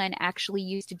my son actually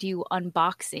used to do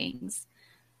unboxings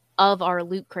of our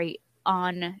Loot Crate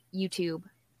on YouTube.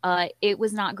 It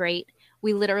was not great.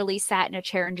 We literally sat in a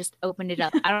chair and just opened it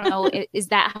up. I don't know. Is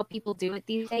that how people do it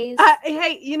these days?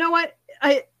 Hey, you know what?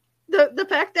 The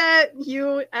fact that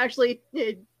you actually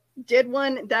did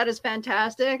one, that is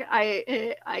fantastic.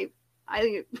 I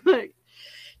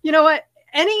you know what?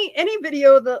 Any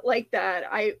video like that,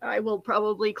 I will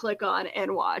probably click on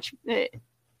and watch. I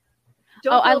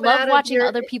love watching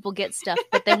other people get stuff,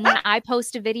 but then when I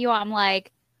post a video, I'm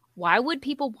like, why would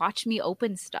people watch me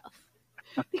open stuff?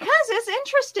 Because it's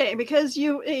interesting. Because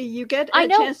you get a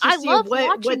chance to see what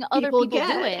other people get,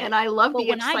 do it, and I love the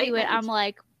excitement. When I do it, I'm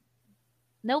like,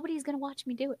 nobody's gonna watch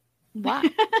me do it. Why?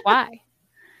 Why?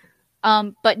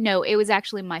 But no, it was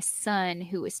actually my son,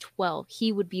 who was 12.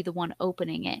 He would be the one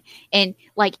opening it, and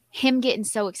like him getting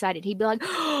so excited, he'd be like,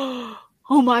 "Oh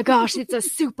my gosh, it's a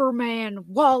Superman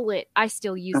wallet!" I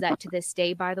still use that to this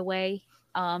day, by the way.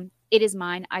 It is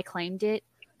mine. I claimed it.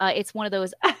 It's one of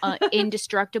those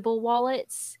indestructible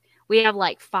wallets. We have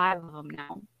like 5 of them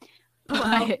now.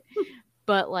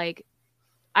 But like,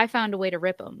 I found a way to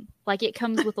rip them. Like, it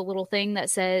comes with a little thing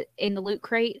that says, in the Loot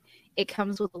Crate, it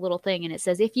comes with a little thing, and it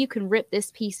says, if you can rip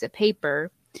this piece of paper,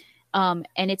 and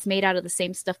it's made out of the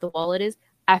same stuff the wallet is,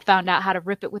 I found out how to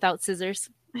rip it without scissors.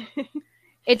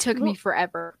 It took me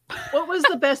forever. What was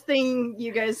the best thing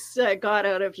you guys got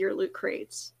out of your Loot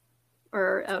Crates?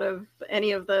 Or out of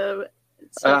any of the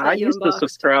stuff that you used unboxed? to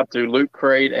subscribe to Loot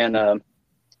Crate and the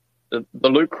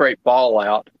Loot Crate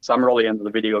Fallout. So I'm really into the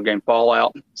video game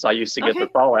Fallout. So I used to get the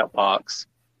Fallout box.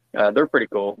 They're pretty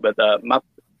cool. But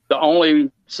the only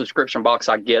subscription box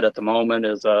I get at the moment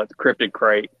is the Cryptid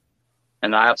Crate.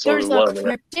 And I absolutely love it. There's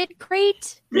a Cryptid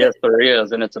Crate? Yes, there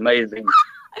is. And it's amazing.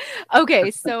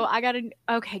 Okay, so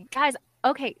okay, guys.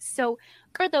 Okay, so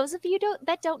for those of you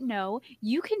that don't know,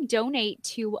 you can donate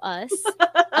to us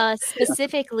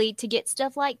specifically to get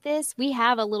stuff like this. We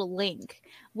have a little link.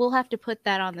 We'll have to put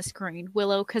that on the screen,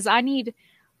 Willow, because I need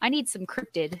some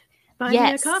Cryptid. Buy me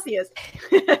a copy.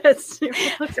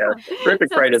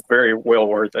 Cryptid Crate is very well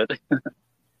worth it.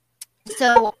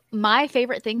 So my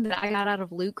favorite thing that I got out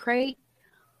of Loot Crate.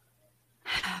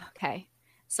 Okay,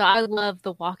 so I love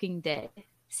the Walking Dead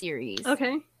series.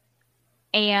 Okay,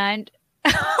 and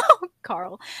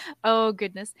Carl, oh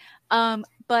goodness,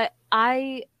 but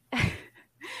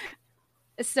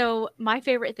so my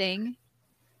favorite thing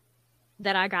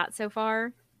that I got so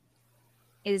far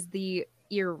is the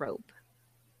ear rope.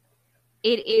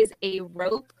 It is a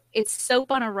rope. It's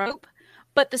soap on a rope,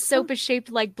 but the soap is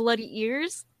shaped like bloody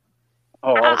ears.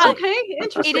 Oh, awesome. Okay,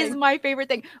 interesting. It is my favorite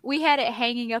thing. We had it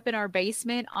hanging up in our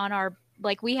basement on our,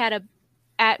 like,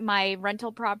 at my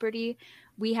rental property,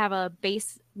 we have a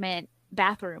basement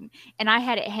bathroom, and I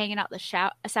had it hanging out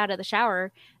outside of the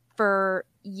shower for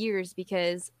years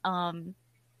because I'm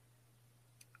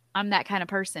that kind of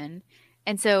person.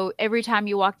 And so every time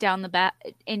you walk down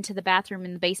into the bathroom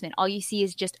in the basement, all you see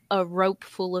is just a rope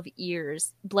full of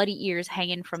ears, bloody ears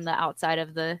hanging from the outside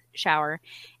of the shower.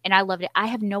 And I loved it. I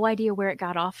have no idea where it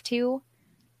got off to.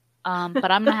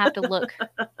 But I'm going to have to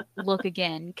look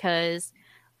again, because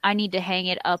I need to hang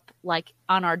it up like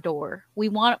on our door. We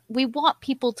want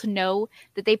people to know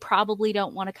that they probably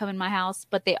don't want to come in my house,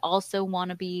 but they also want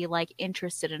to be like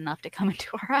interested enough to come into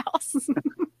our house.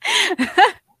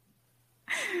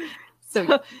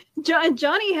 So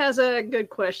Johnny has a good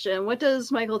question. What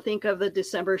does Michael think of the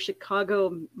December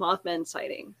Chicago Mothman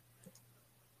sighting?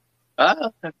 I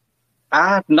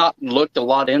have not looked a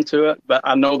lot into it, but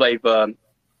I know they've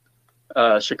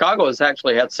Chicago has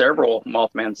actually had several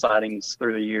Mothman sightings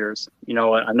through the years. You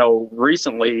know, I know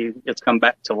recently it's come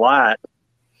back to light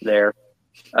there.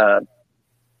 You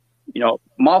know,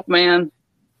 Mothman,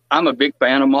 I'm a big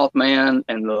fan of Mothman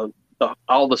and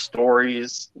all the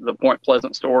stories, the Point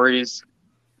Pleasant stories.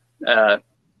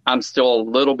 I'm still a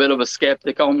little bit of a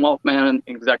skeptic on Mothman and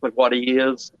exactly what he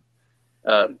is.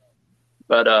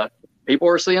 But people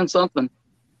are seeing something.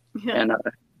 Yeah. And,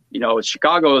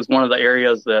 Chicago is one of the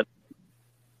areas that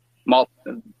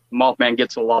Mothman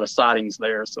gets a lot of sightings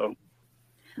there. So,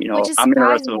 Which is I'm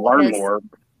interested to learn because more.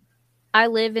 I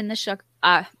live in the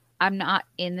I'm not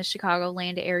in the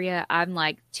Chicagoland area. I'm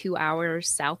like 2 hours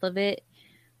south of it.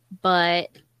 But,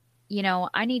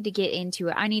 I need to get into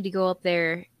it. I need to go up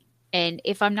there. And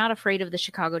if I'm not afraid of the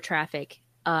Chicago traffic,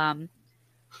 I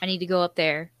need to go up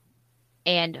there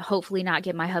and hopefully not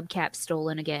get my hubcap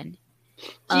stolen again.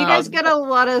 Do you guys get a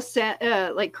lot of sand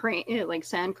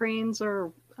cranes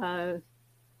or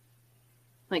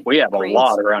we have cranes? A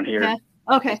lot around here. Yeah.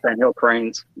 Okay. Sandhill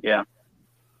cranes. Yeah.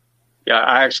 Yeah.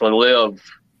 I actually live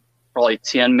probably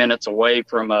 10 minutes away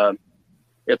from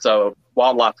it's a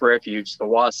wildlife refuge, the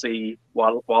Wassee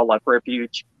Wildlife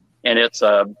Refuge, and it's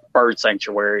a bird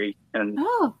sanctuary. And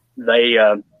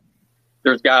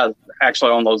there's guys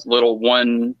actually on those little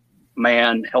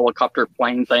one-man helicopter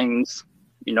plane things.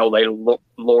 They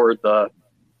lure the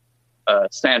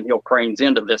sandhill cranes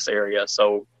into this area,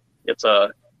 so it's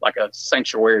like a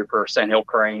sanctuary for sandhill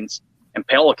cranes and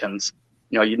pelicans.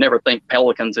 You'd never think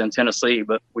pelicans in Tennessee,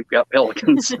 but we've got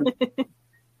pelicans.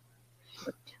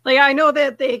 Like, I know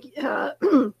that they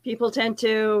people tend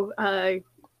to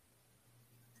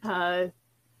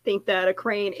think that a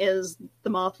crane is the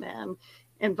Mothman,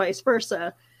 and vice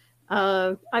versa.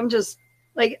 I'm just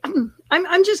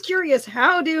I'm just curious,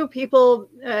 how do people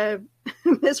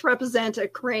misrepresent a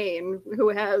crane who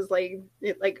has like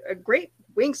a great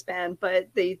wingspan, but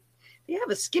they have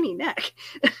a skinny neck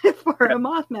for a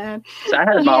Mothman? So I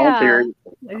had my own theory.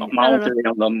 My own theory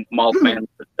on the Mothman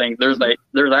thing.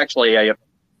 There's actually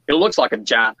it looks like a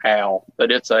giant owl,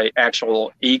 but it's a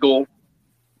actual eagle,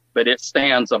 but it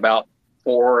stands about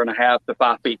 4.5 to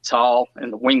 5 feet tall,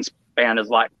 and the wingspan is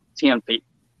like 10 feet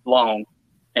long.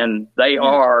 And they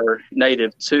are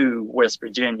native to West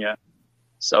Virginia.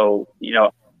 So, in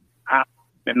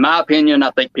my opinion,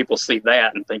 I think people see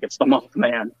that and think it's the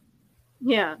Mothman.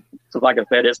 Yeah. So like I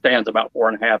said, it stands about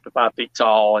 4.5 to 5 feet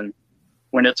tall. And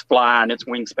when it's flying, its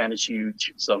wingspan is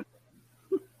huge.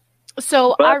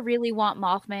 I really want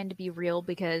Mothman to be real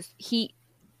because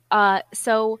my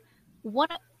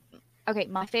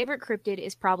favorite cryptid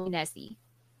is probably Nessie.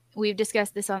 We've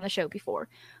discussed this on the show before.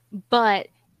 But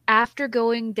after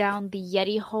going down the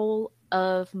Yeti hole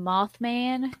of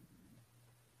Mothman,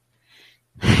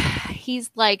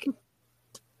 he's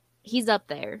up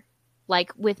there,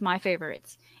 like, with my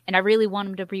favorites. And I really want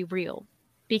him to be real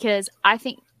because I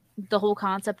think the whole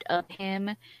concept of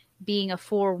him being a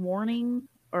forewarning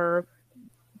or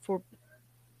for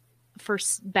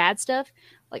bad stuff,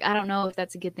 like, I don't know if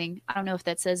that's a good thing. I don't know if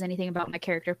that says anything about my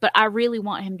character, but I really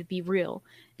want him to be real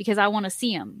because I want to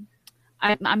see him.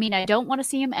 I mean, I don't want to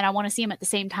see him, and I want to see him at the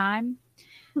same time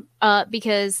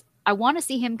because I want to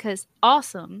see him because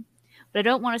awesome, but I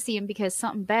don't want to see him because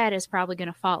something bad is probably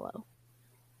going to follow.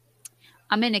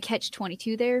 I'm in a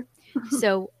catch-22 there.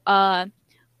 So,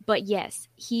 but yes,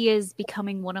 he is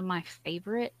becoming one of my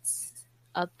favorites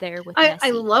up there with Nessie.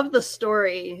 I love the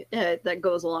story that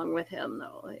goes along with him,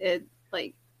 though. It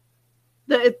like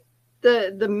the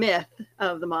myth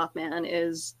of the Mothman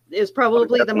is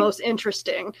probably the most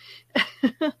interesting.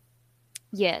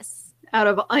 Yes, out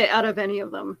of any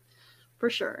of them, for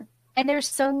sure. And there's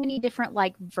so many different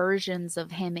like versions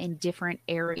of him in different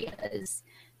areas.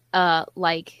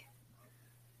 Like,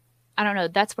 I don't know.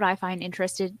 That's what I find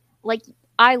interested. Like,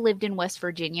 I lived in West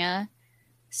Virginia,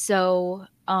 so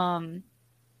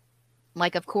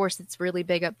like, of course, it's really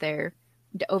big up there.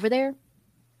 Over there?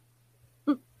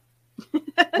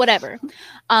 Whatever.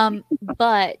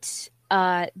 But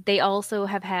they also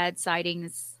have had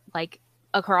sightings, like,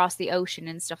 across the ocean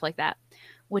and stuff like that,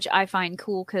 which I find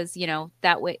cool because,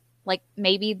 that way, like,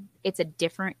 maybe it's a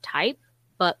different type,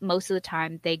 but most of the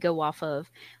time they go off of,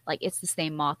 like, it's the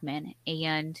same Mothman.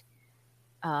 And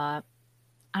I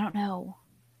don't know.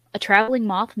 A traveling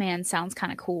Mothman sounds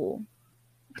kind of cool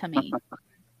to me.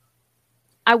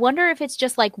 I wonder if it's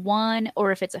just like one,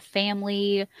 or if it's a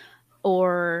family,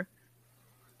 or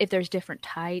if there's different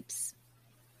types.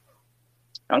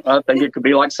 I think it could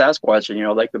be like Sasquatch.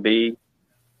 They could be,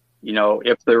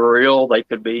 if they're real, they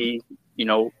could be, in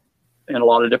a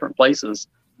lot of different places.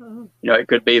 It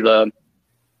could be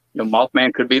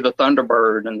Mothman could be the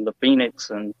Thunderbird and the Phoenix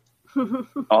and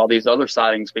all these other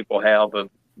sightings people have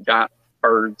of giant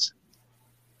birds.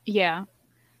 Yeah.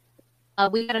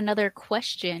 We got another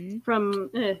question from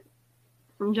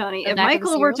Johnny. If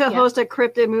Michael were to host a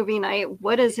cryptid movie night,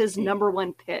 what is his number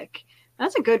one pick?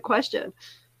 That's a good question.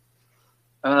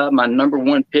 My number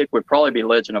one pick would probably be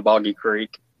Legend of Boggy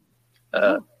Creek.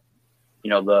 You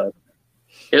know,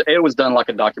 it was done like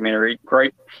a documentary.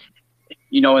 Great.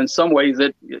 You know, in some ways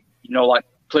like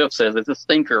Cliff says, it's a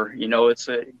stinker. You know, it's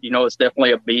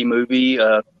definitely a B movie,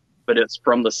 but it's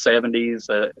from the 70s.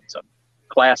 It's a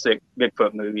classic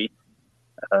Bigfoot movie,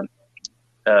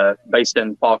 based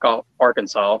in Paul,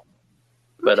 Arkansas.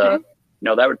 But, Okay.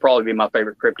 that would probably be my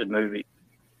favorite cryptid movie.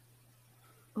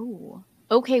 Ooh.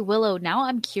 Okay, Willow, now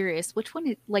I'm curious. Which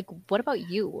one what about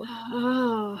you?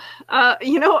 Oh,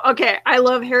 okay. I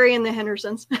love Harry and the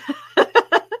Hendersons.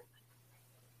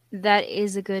 That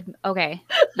is a good okay.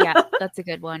 Yeah, that's a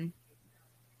good one.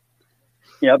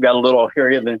 Yeah, I've got a little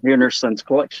Harriet and Henderson's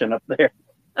collection up there.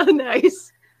 Oh,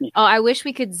 nice. Oh, I wish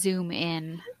we could zoom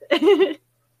in. I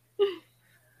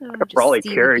could probably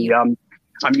carry. I'm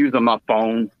using my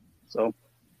phone, so.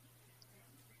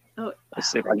 Oh, Let's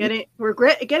see if we're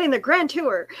getting the grand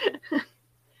tour.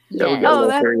 Yeah, we got a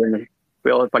little Harriet.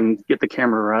 Well, if I can get the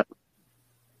camera right.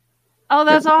 Oh,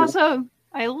 that's awesome.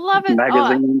 I love it.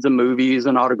 Magazines and movies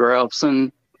and autographs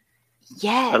and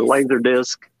yes, a laser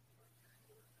disc.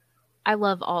 I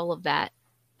love all of that.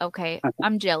 Okay,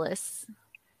 I'm jealous.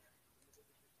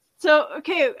 So,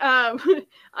 okay,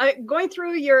 going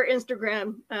through your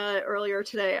Instagram earlier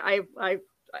today,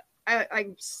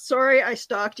 I'm sorry I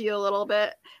stalked you a little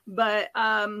bit, but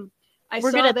I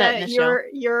saw that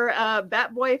you're a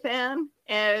Bat Boy fan,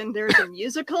 and there's a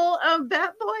musical of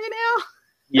Bat Boy now.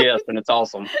 Yes, and it's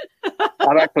awesome.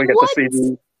 I've actually got the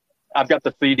CD. I've got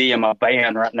the CD in my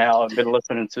van right now. I've been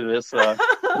listening to this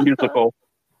musical.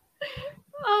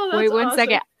 Oh, that's Wait one awesome.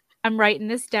 second. I'm writing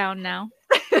this down now.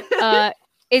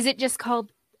 Is it just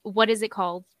called? What is it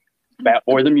called? Bat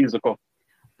Boy the musical.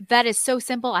 That is so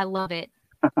simple. I love it.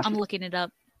 I'm looking it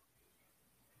up.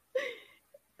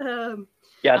 Yeah,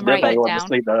 I definitely want to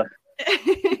see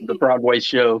the Broadway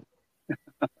show.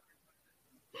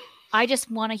 I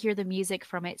just want to hear the music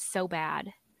from it so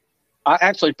bad. I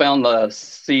actually found the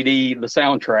CD, the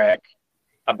soundtrack.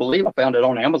 I believe I found it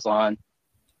on Amazon.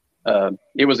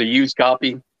 It was a used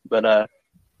copy, but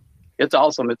it's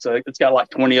awesome. It's got like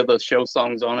 20 of those show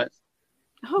songs on it.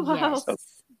 Oh wow! Yes. So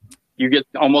you get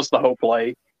almost the whole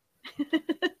play.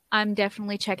 I'm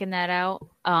definitely checking that out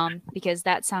because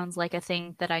that sounds like a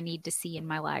thing that I need to see in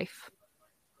my life.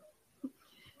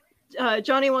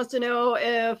 Johnny wants to know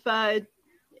if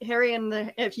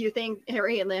you think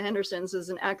Harry and the Hendersons is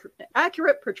an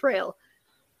accurate portrayal.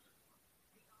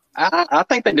 I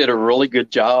think they did a really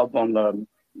good job on the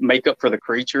makeup for the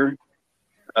creature.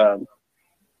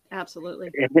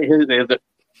 Absolutely.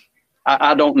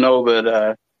 I don't know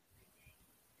that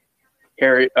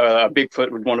Harry,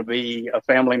 Bigfoot would want to be a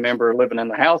family member living in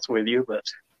the house with you,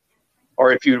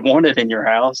 or if you'd want it in your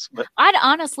house. But I'd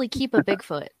honestly keep a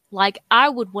Bigfoot. Like, I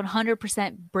would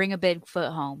 100% bring a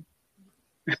Bigfoot home.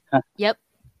 Yep.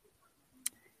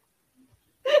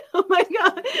 Oh my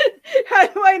God. How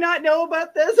do I not know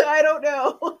about this? I don't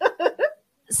know.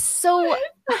 So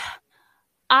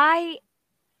I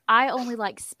only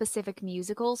like specific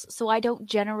musicals, so I don't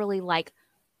generally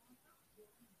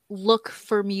look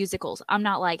for musicals. I'm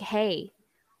not like, hey,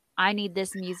 I need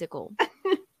this musical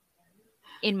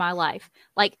in my life.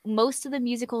 Like, most of the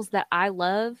musicals that I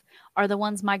love are the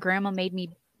ones my grandma made me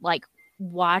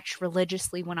watch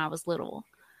religiously when I was little.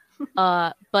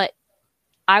 But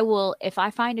I will, if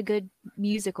I find a good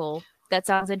musical that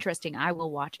sounds interesting, I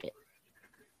will watch it.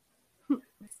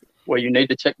 Well, you need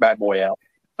to check Bad Boy out.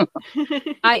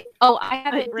 I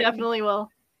have it definitely will.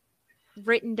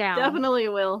 Written down. Definitely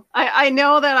will. I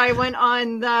know that I went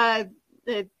on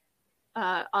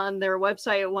on their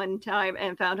website one time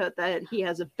and found out that he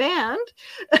has a band.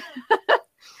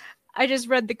 I just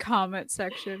read the comment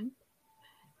section.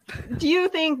 Do you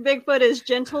think Bigfoot is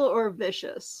gentle or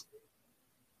vicious?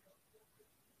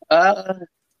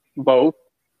 Both.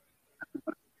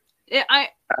 I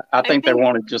think they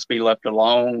want to just be left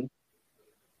alone.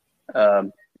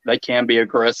 They can be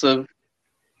aggressive,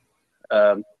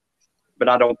 but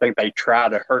I don't think they try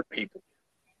to hurt people.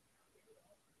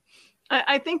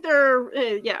 I think they're,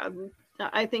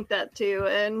 I think that too.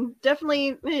 And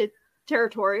definitely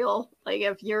territorial. Like,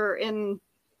 if you're in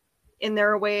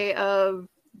their way of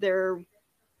their,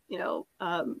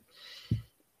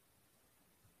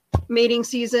 mating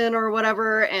season or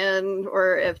whatever,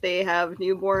 or if they have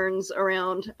newborns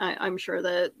around, I'm sure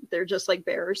that they're just like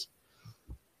bears.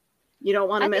 You don't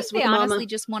want to mess with they mama. Honestly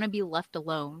just want to be left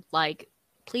alone. Like,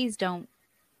 please don't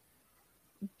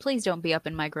be up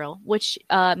in my grill, which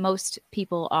most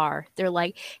people are. They're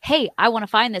like, hey, I want to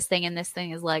find this thing, and this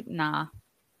thing is like, nah,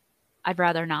 I'd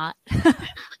rather not.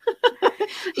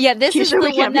 Yeah, this is Keisha, we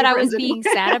the can't one be that I was friends being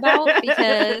anymore. sad about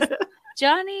because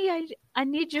Johnny, I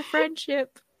need your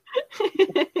friendship.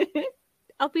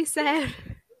 I'll be sad.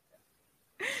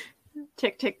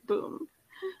 Tick, tick, boom.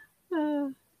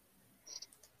 No,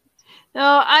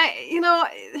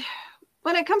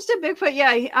 when it comes to Bigfoot,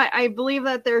 yeah, I believe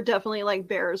that they're definitely like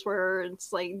bears, where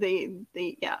it's like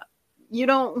yeah, you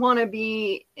don't want to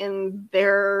be in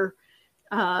their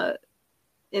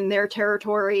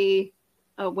territory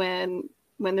when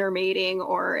they're mating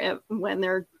or when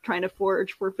they're trying to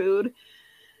forage for food.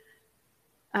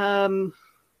 I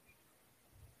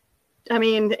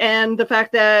mean, and the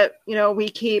fact that we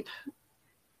keep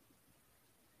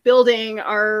building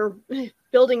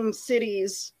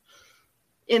cities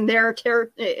in their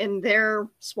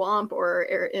swamp or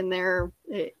in their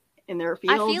fields.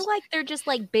 I feel like they're just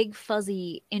like big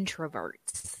fuzzy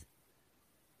introverts.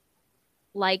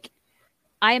 Like,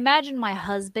 I imagine my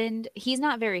husband, he's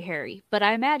not very hairy, but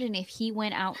I imagine if he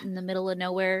went out in the middle of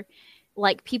nowhere,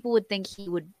 like people would think he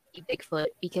would be Bigfoot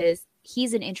because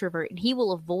he's an introvert and he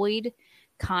will avoid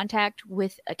contact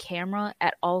with a camera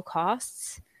at all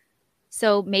costs.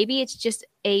 So maybe it's just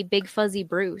a big fuzzy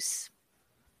Bruce.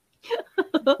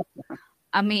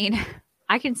 I mean,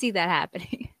 I can see that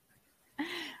happening.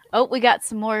 Oh, we got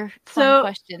some more fun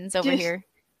questions over here.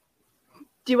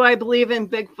 Do I believe in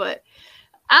Bigfoot?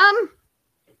 I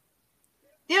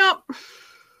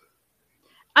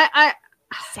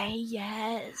say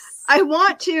yes. I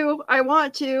want to.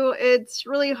 It's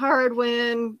really hard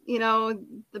when,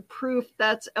 the proof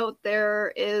that's out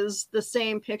there is the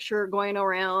same picture going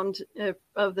around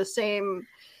of the same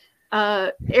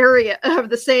area of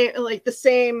the same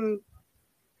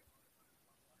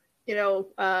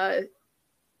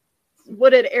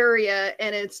wooded area,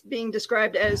 and it's being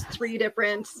described as 3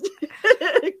 different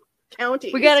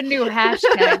counties. We got a new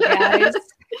hashtag, guys.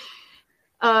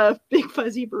 Big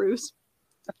Fuzzy Bruce.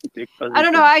 Big fuzzy I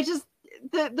don't know. Bruce. I just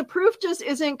the proof just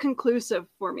isn't conclusive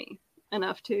for me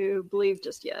enough to believe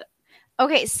just yet.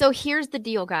 Okay, so here's the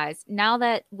deal, guys. Now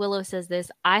that Willow says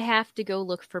this, I have to go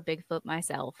look for Bigfoot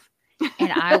myself,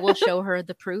 and I will show her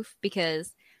the proof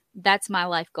because that's my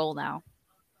life goal now.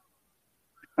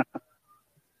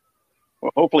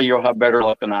 Well, hopefully you'll have better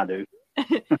luck than I do.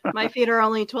 My feet are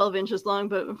only 12 inches long,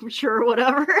 but sure,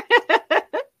 whatever.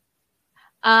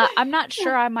 I'm not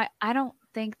sure. I don't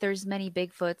think there's many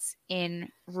Bigfoots in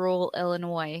rural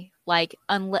Illinois. Like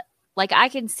I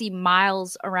can see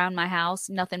miles around my house,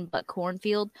 nothing but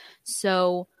cornfield.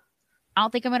 So I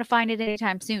don't think I'm going to find it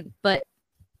anytime soon. But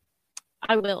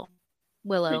I will,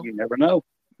 Willow. You never know.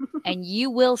 And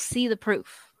you will see the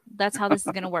proof. That's how this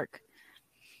is going to work.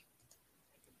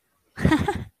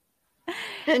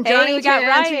 And Johnny, we to got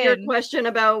answer Ryan. your question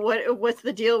about what's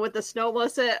the deal with the snow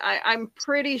blanket, I'm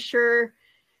pretty sure.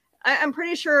 I'm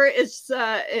pretty sure it's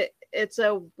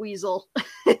a weasel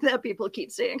that people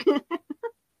keep seeing.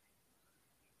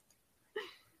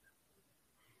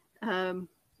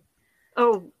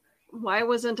 Why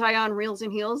wasn't I on Reels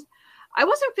and Heels? I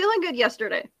wasn't feeling good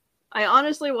yesterday. I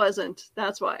honestly wasn't.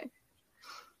 That's why.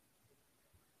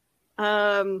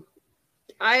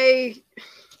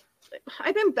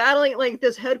 I've been battling, like,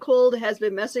 this head cold has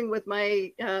been messing with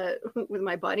my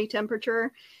body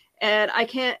temperature, and I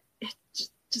can't. It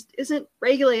just isn't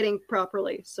regulating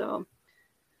properly. So,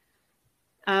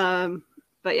 but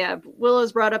yeah,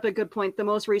 Willow's brought up a good point. The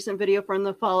most recent video from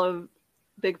the fall of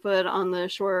Bigfoot on the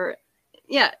shore.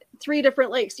 Yeah, 3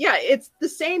 different lakes. Yeah, it's the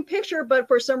same picture, but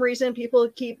for some reason people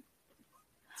keep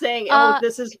saying,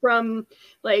 this is from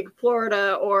like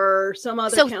Florida or some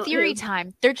other So theory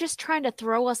time. They're just trying to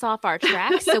throw us off our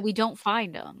tracks so we don't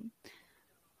find them.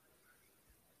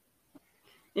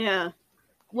 Yeah.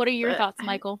 What are your thoughts,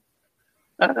 Michael?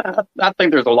 I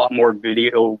think there's a lot more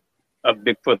video of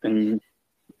Bigfoot than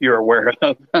you're aware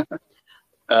of.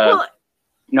 Well,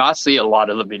 I see a lot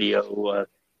of the video.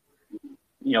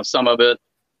 Some of it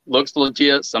looks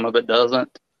legit, some of it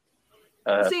doesn't.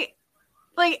 See,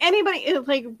 like anybody,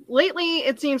 like lately,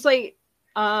 it seems like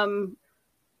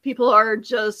people are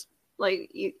just like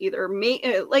either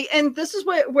and this is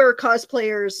where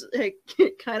cosplayers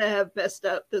kind of have messed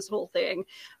up this whole thing,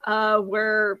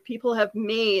 where people have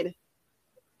made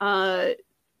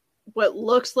what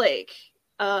looks like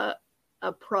a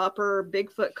proper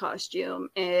Bigfoot costume,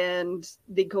 and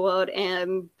they go out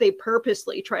and they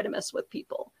purposely try to mess with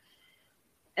people.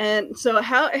 And so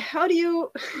how do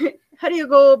you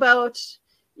go about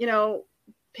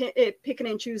picking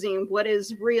and choosing what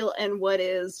is real and what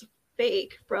is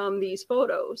fake from these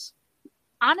photos?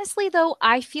 Honestly, though,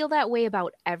 I feel that way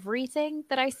about everything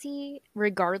that I see,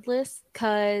 regardless,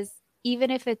 because even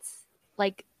if it's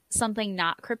like something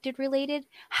not cryptid related,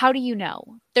 how do you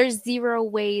know? There's zero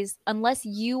ways, unless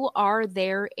you are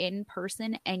there in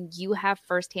person and you have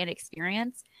firsthand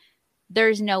experience,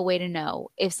 there's no way to know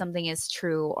if something is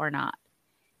true or not.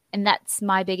 And that's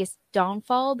my biggest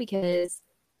downfall because,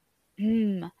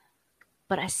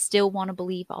 but I still want to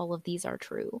believe all of these are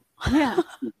true. Yeah.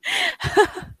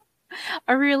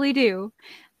 I really do.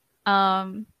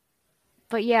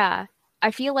 But yeah,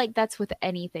 I feel like that's with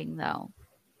anything though.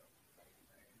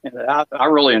 And I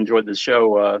really enjoyed the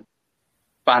show,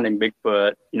 Finding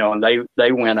Bigfoot, and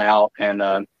they went out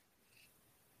and,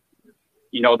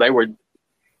 they would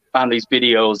find these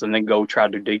videos and then go try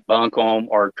to debunk them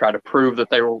or try to prove that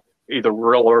they were either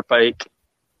real or fake.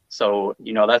 So,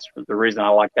 that's the reason I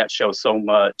like that show so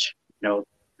much,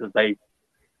 because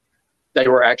they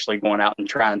were actually going out and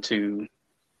trying to,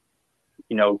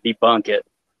 debunk it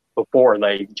before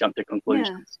they jumped to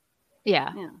conclusions.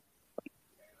 Yeah.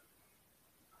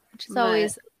 Which is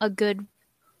always a good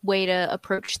way to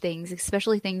approach things,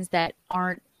 especially things that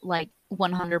aren't like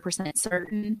 100%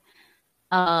 certain.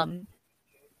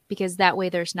 Because that way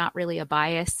there's not really a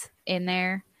bias in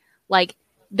there. Like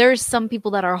there's some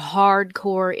people that are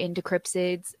hardcore into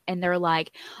cryptids and they're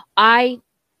like, I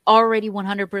already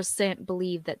 100%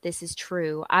 believe that this is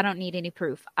true. I don't need any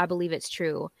proof. I believe it's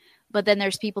true. But then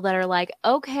there's people that are like,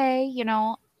 okay,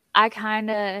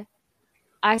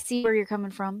 I see where you're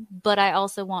coming from, but I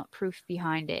also want proof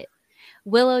behind it.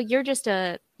 Willow, you're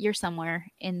somewhere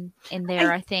in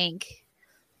there, I think.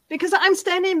 Because I'm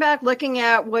standing back looking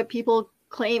at what people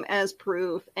claim as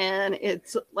proof, and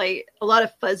it's like a lot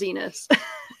of fuzziness.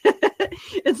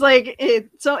 It's like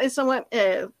someone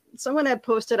had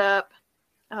posted up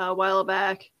a while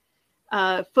back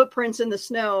footprints in the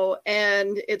snow,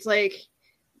 and it's like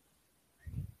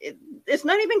it's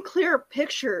not even clear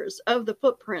pictures of the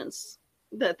footprints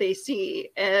that they see,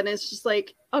 and it's just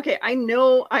like, okay, I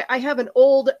know I have an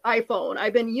old iPhone.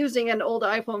 I've been using an old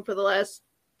iPhone for the last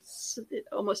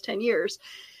almost 10 years.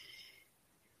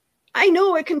 I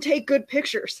know it can take good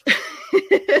pictures.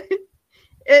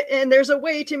 And there's a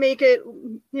way to make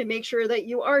sure that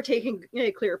you are taking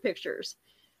clear pictures.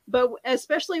 But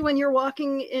especially when you're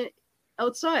walking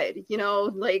outside,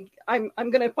 like I'm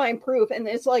going to find proof and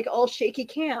it's like all shaky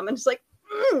cam and it's like,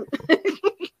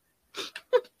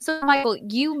 So Michael,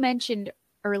 you mentioned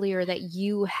earlier that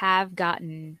you have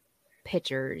gotten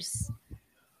pictures,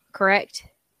 correct?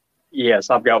 Yes,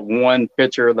 I've got one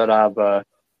picture that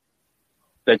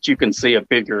that you can see a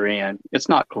figure in. It's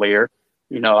not clear.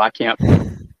 I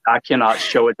cannot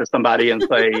show it to somebody and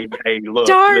say, hey, look.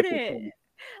 Darn it.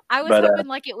 I was hoping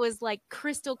like it was like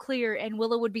crystal clear and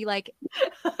Willow would be like,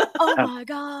 oh my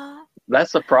God.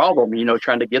 That's the problem,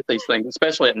 trying to get these things,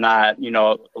 especially at night.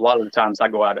 A lot of the times I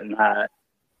go out at night,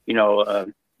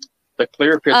 the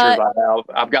clear pictures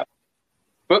I've got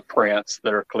footprints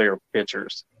that are clear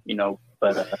pictures,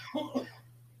 but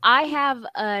I have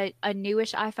a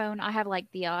newish iPhone. I have like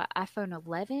the iPhone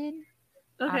 11.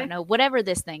 Okay. I don't know, whatever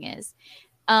this thing is.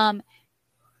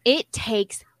 It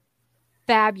takes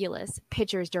fabulous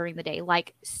pictures during the day.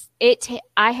 Like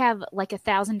I have like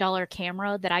 $1,000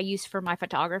 camera that I use for my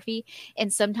photography,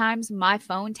 and sometimes my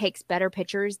phone takes better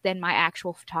pictures than my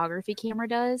actual photography camera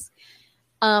does.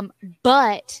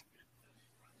 But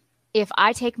if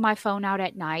I take my phone out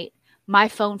at night, my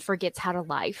phone forgets how to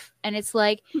life, and it's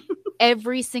like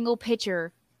every single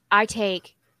picture I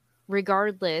take,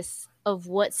 regardless of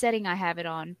what setting I have it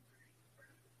on,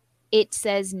 it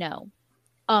says no.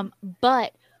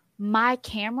 But my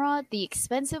camera, the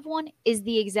expensive one, is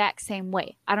the exact same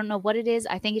way. I don't know what it is.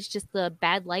 I think it's just the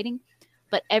bad lighting.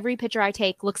 But every picture I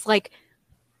take looks like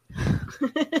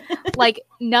like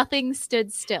nothing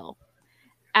stood still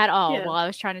at all while I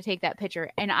was trying to take that picture.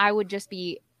 And I would just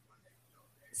be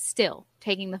still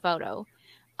taking the photo.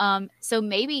 So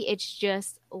maybe it's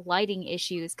just lighting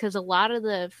issues, because a lot of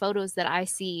the photos that I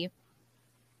see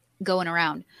going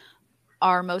around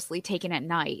are mostly taken at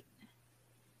night.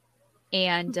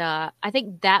 And I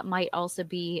think that might also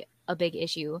be a big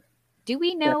issue. Do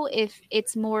we know if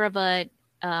it's more of a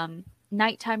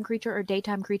nighttime creature or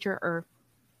daytime creature, or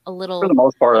a little? For the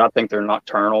most part, I think they're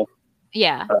nocturnal.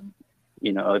 Yeah.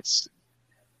 It's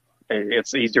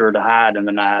easier to hide in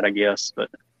the night, I guess. But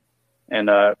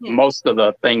most of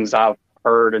the things I've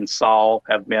heard and saw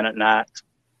have been at night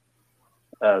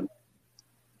or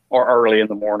early in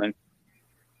the morning.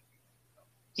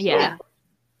 So, yeah.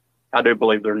 I do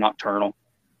believe they're nocturnal.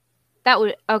 That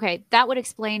would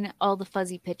explain all the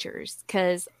fuzzy pictures,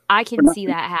 because I can see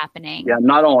that happening. Yeah,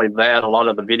 not only that, a lot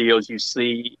of the videos you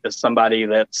see is somebody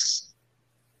that's,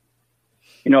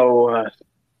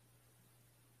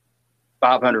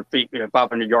 500 feet,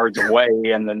 500 yards away,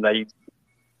 and then they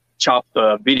chop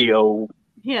the video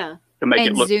Yeah. to make And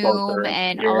it look zoom closer.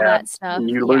 and all that stuff. And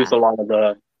you lose a lot of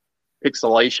the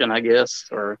pixelation, I guess,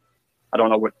 or I don't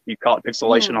know what you call it,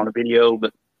 pixelation on a video,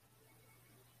 but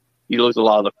you lose a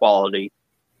lot of the quality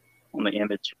on the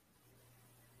image.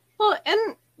 Well,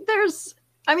 and there's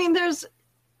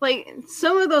like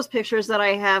some of those pictures that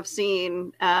I have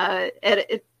seen,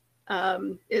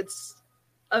 it's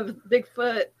of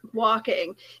Bigfoot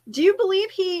walking. Do you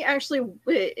believe he actually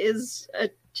is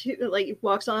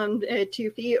walks on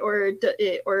 2 feet,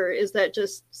 or is that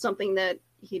just something that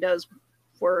he does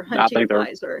for hunting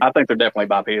flies? I think they're definitely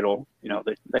bipedal. You know,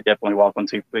 they definitely walk on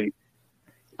 2 feet.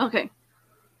 Okay.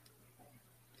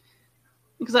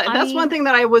 Because that's one thing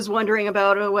that I was wondering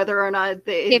about, whether or not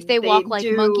if they walk like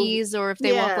monkeys or if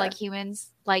they walk like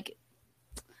humans. Like,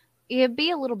 it'd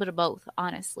be a little bit of both,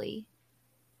 honestly.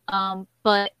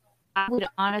 But I would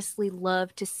honestly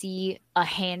love to see a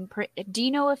handprint. Do you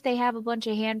know if they have a bunch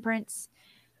of handprints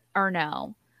or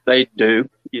no? They do.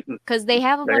 Because they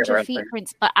have a bunch of feet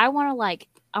prints, but I want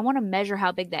to measure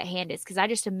how big that hand is, because I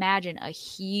just imagine a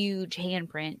huge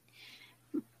handprint.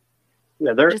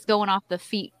 Yeah, they're just going off the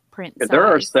feet print. Yeah, there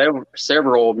are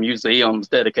several museums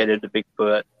dedicated to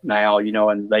Bigfoot now, you know,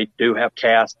 and they do have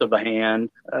casts of the hand,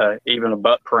 even a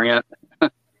butt print.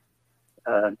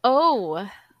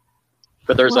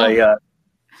 But there's a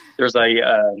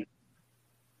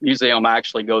museum I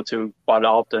actually go to quite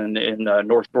often in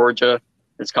North Georgia.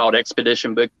 It's called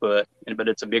Expedition Bigfoot, but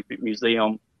it's a big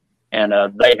museum, and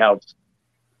they have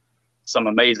some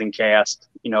amazing casts,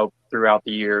 you know, throughout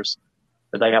the years.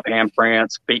 But they have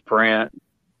handprints, feet print,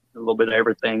 a little bit of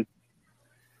everything.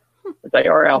 But they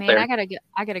are out there.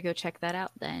 I gotta go check that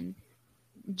out then.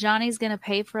 Johnny's gonna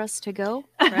pay for us to go,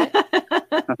 right?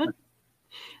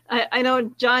 I know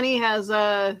Johnny has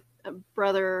a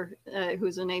brother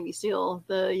who's a Navy SEAL.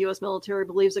 The U.S. military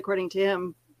believes, according to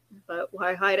him, but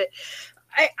why hide it?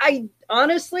 I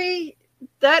honestly,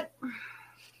 that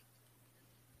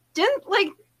didn't like.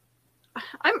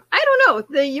 I don't know.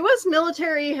 The U.S.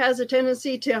 military has a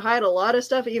tendency to hide a lot of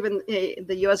stuff. Even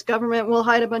the U.S. government will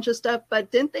hide a bunch of stuff.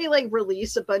 But didn't they like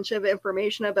release a bunch of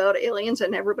information about aliens,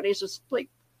 and everybody's just like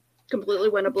completely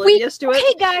went oblivious to it?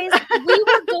 Okay, guys, we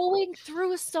were going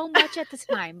through so much at the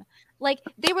time. Like,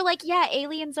 they were like, yeah,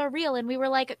 aliens are real, and we were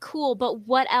like, cool, but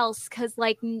what else? Because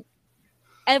like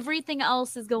everything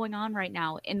else is going on right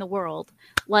now in the world.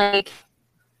 Like,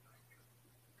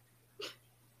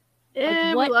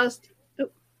 what? We lost.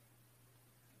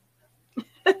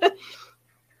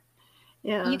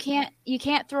 Yeah, you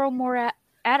can't throw more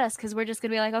at us, because we're just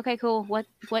gonna be like, okay, cool, what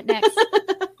next?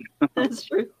 That's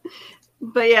true.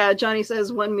 But yeah, Johnny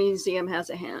says one museum has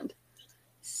a hand.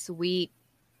 Sweet.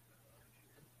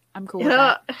 I'm cool with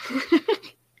that.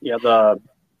 Yeah, the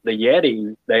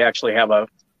Yeti, they actually have a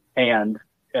hand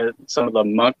at some of the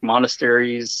monk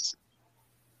monasteries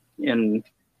in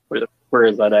where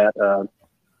is that at?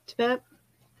 Tibet?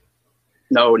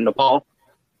 No, Nepal.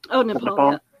 Oh,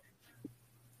 Nepal. Yeah.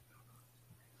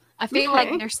 I feel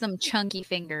like there's some chunky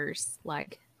fingers,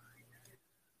 like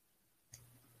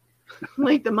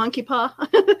the monkey paw.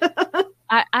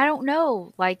 I don't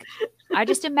know. Like, I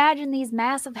just imagine these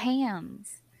massive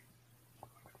hands.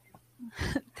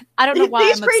 I don't know why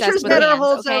these I'm obsessed creatures with better hands,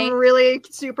 hold okay? some really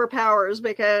superpowers,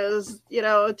 because you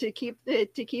know, to keep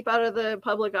out of the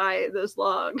public eye this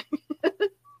long.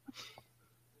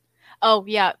 Oh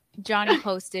yeah, Johnny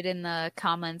posted in the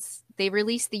comments, they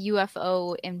released the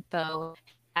UFO info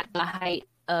at the height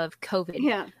of COVID.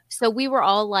 Yeah. So we were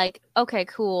all like, okay,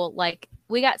 cool. Like,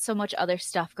 we got so much other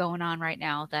stuff going on right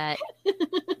now that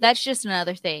that's just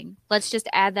another thing. Let's just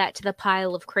add that to the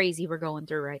pile of crazy we're going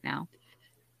through right now.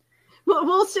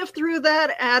 We'll sift through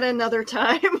that at another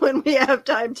time when we have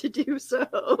time to do so.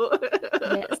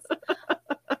 Yes.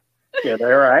 Yeah,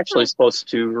 they're actually supposed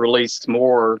to release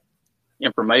more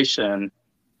information.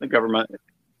 The government,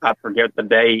 I forget the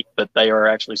date, but they are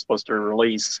actually supposed to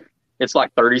release. It's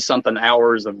like 30-something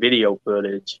hours of video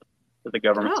footage that the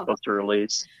government's supposed to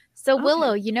release. So,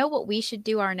 Willow, you know what we should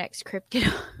do our next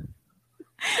cryptid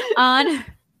on?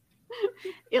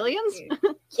 Aliens?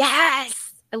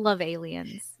 Yes! I love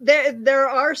aliens. There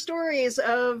are stories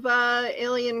of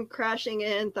alien crashing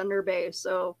in Thunder Bay,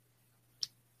 so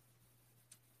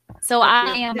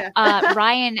I am,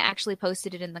 Ryan actually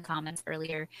posted it in the comments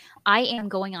earlier. I am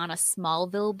going on a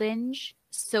Smallville binge.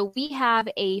 So we have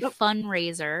a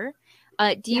fundraiser.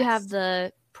 Do you have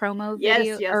the promo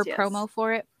video promo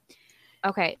for it?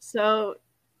 Okay. So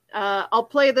I'll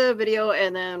play the video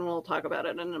and then we'll talk about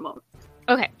it in a moment.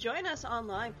 Okay. Join us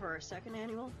online for our second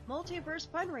annual Multiverse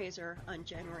Fundraiser on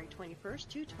January 21st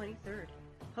to 23rd.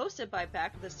 Hosted by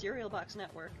Back of the Cereal Box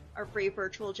Network, our free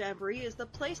virtual jamboree is the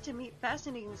place to meet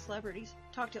fascinating celebrities,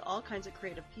 talk to all kinds of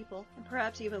creative people, and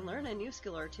perhaps even learn a new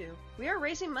skill or two. We are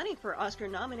raising money for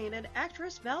Oscar-nominated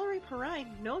actress Valerie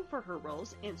Perrine, known for her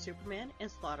roles in Superman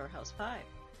and Slaughterhouse-5.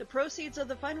 The proceeds of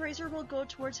the fundraiser will go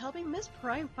towards helping Miss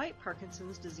Perrine fight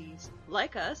Parkinson's disease.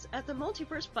 Like us at the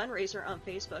Multiverse Fundraiser on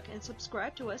Facebook and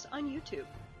subscribe to us on YouTube.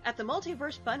 At the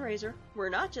Multiverse Fundraiser, we're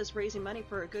not just raising money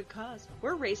for a good cause,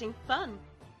 we're raising fun.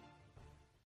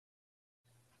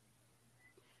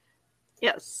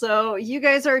 Yes, so you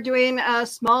guys are doing a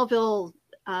Smallville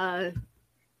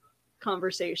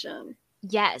conversation.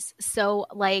 Yes. So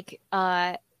like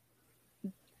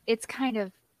it's kind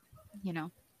of, you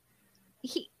know,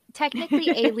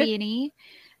 technically alien-y.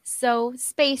 So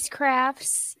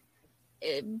spacecrafts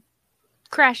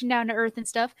crashing down to Earth and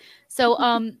stuff. So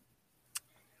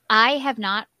I have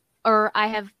not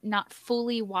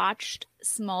fully watched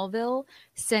Smallville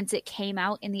since it came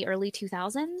out in the early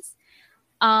 2000s.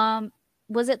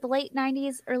 Was it the late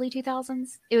 90s, early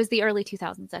 2000s? It was the early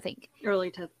 2000s, I think.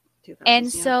 Early 2000s. And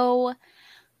so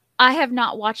I have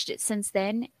not watched it since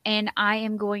then. And I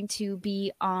am going to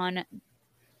be on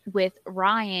with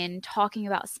Ryan talking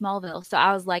about Smallville. So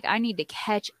I was like, I need to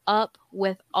catch up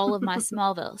with all of my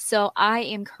Smallville. So I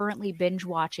am currently binge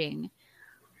watching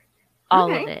all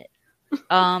of it.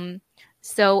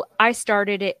 So I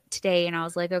started it today and I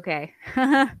was like, okay.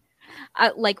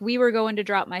 We were going to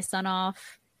drop my son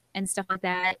off and stuff like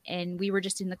that. And we were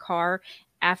just in the car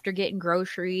after getting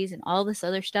groceries and all this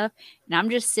other stuff. And I'm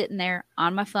just sitting there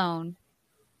on my phone,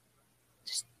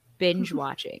 just binge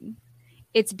watching.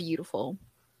 It's beautiful.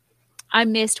 I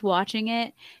missed watching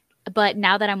it, but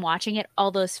now that I'm watching it,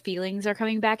 all those feelings are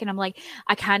coming back. And I'm like,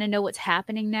 I kind of know what's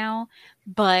happening now,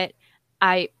 but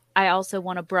I also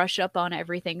want to brush up on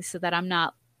everything so that I'm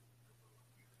not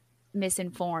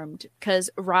misinformed, because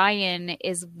Ryan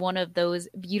is one of those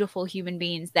beautiful human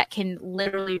beings that can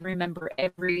literally remember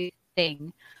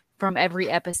everything from every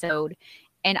episode.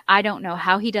 And I don't know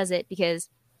how he does it, because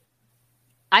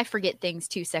I forget things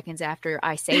 2 seconds after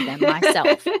I say them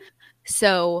myself.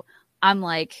 So I'm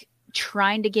like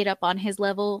trying to get up on his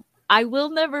level. I will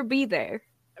never be there,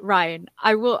 Ryan.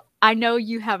 I know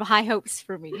you have high hopes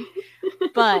for me,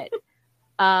 but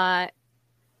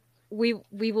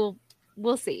we'll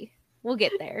see. We'll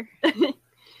get there.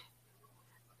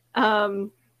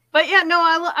 But yeah,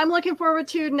 no, I'm looking forward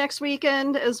to next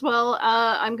weekend as well.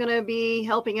 I'm going to be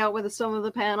helping out with some of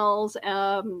the panels,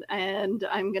 and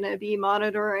I'm going to be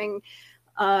monitoring,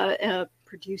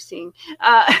 producing.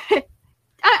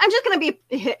 I'm just going to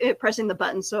be pressing the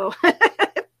button. So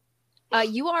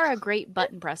you are a great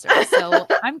button presser, so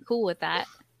I'm cool with that.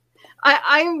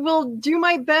 I will do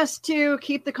my best to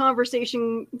keep the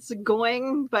conversations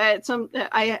going, but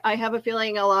I have a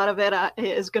feeling a lot of it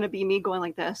is going to be me going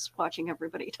like this, watching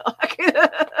everybody talk.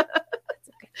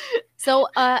 So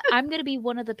I'm going to be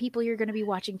one of the people you're going to be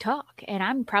watching talk, and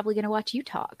I'm probably going to watch you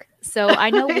talk. So I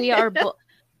know we are.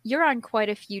 You're on quite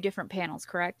a few different panels,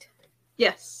 correct?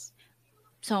 Yes.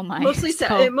 So am I. Mostly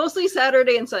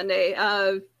Saturday and Sunday.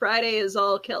 Friday is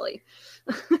all Kelly.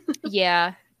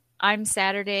 Yeah. I'm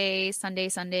Saturday,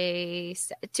 Sunday.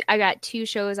 I got 2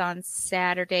 shows on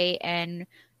Saturday and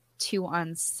 2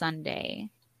 on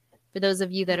Sunday. For those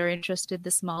of you that are interested,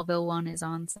 the Smallville one is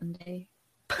on Sunday.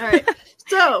 All right.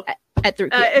 So at 3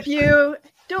 if you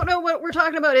don't know what we're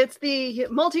talking about, it's the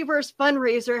Multiverse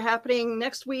Fundraiser happening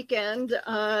next weekend.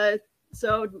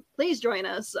 So please join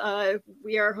us.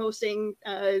 We are hosting,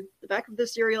 the Back of the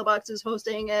Cereal Box is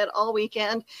hosting it all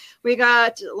weekend. We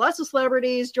got lots of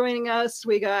celebrities joining us.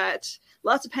 We got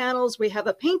lots of panels. We have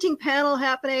a painting panel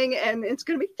happening, and it's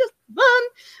going to be just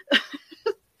fun.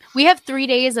 We have 3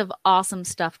 days of awesome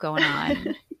stuff going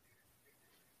on.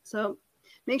 So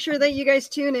make sure that you guys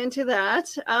tune into that.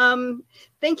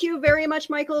 Thank you very much,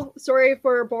 Michael. Sorry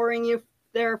for boring you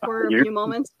there for a few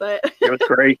moments, but it was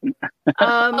great.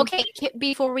 Okay,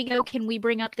 before we go, can we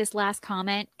bring up this last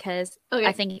comment? Because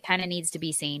I think it kind of needs to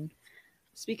be seen.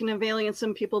 Speaking of aliens,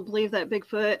 some people believe that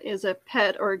Bigfoot is a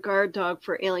pet or a guard dog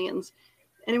for aliens.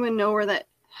 Anyone know where that?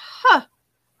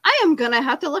 I am going to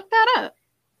have to look that up.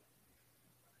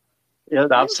 Yeah,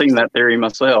 I've seen that theory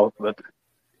myself, but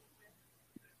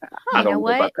I don't know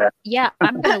about that. Yeah,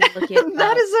 I'm going to look it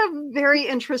That is a very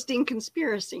interesting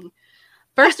conspiracy.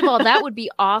 First of all, that would be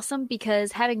awesome,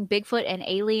 because having Bigfoot and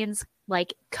aliens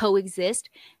like coexist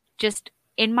just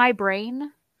in my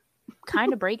brain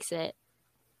kind of breaks it.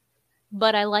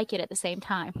 But I like it at the same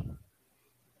time.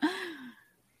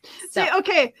 See,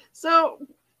 okay, so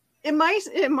in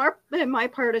my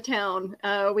part of town,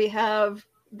 we have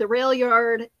the rail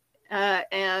yard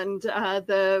and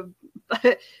the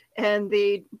and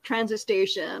the transit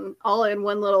station all in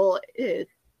one little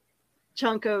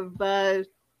chunk of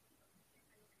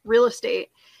real estate,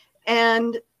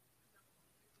 and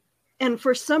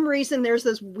for some reason there's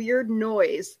this weird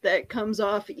noise that comes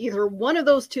off either one of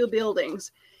those two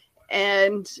buildings,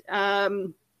 and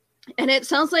it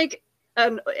sounds like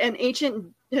an ancient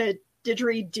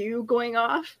didgeridoo going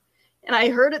off, and I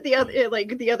heard it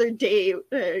the other day,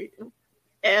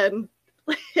 and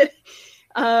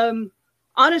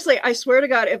honestly, I swear to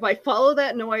God, if I follow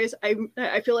that noise,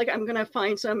 I feel like I'm gonna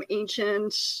find some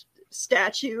ancient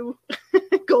statue,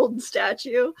 golden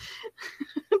statue.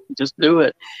 Just do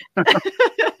it.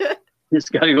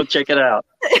 Just gotta go check it out.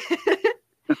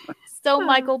 So,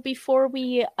 Michael, before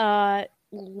we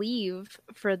leave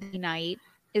for the night,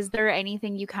 is there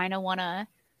anything you kind of want to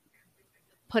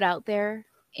put out there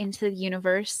into the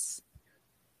universe?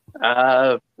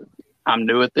 I'm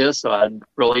new at this, so I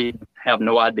really have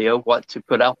no idea what to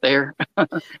put out there.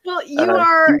 Well, you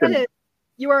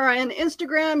are on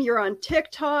Instagram, you're on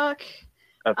TikTok,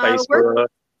 Facebook.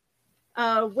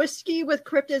 Whiskey with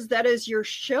Cryptids, that is your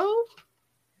show?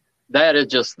 That is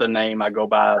just the name I go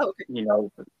by, okay.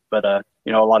 But a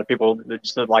lot of people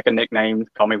just like a nickname,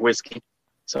 call me Whiskey.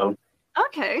 So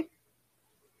okay.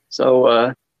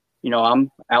 So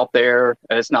I'm out there.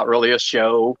 It's not really a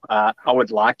show. I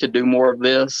would like to do more of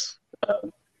this.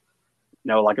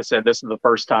 Like I said, this is the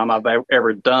first time I've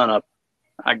ever done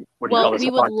we would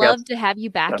love to have you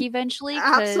back eventually.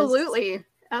 Absolutely.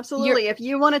 If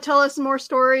you want to tell us more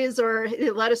stories or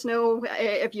let us know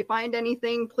if you find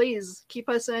anything, please keep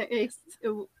us.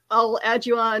 I'll add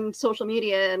you on social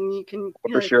media and you can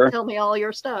tell me all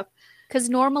your stuff. Because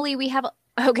normally we have.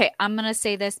 Okay, I'm going to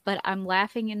say this, but I'm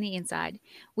laughing in the inside.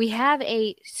 We have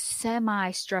a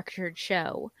semi-structured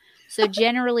show. So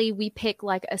generally we pick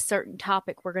like a certain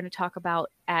topic we're going to talk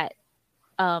about at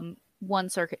one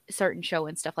certain show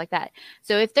and stuff like that.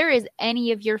 So if there is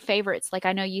any of your favorites, like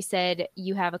I know you said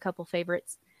you have a couple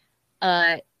favorites,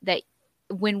 that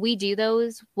when we do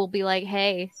those, we'll be like,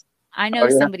 hey, I know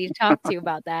somebody to talk to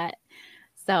about that.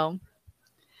 So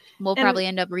we'll probably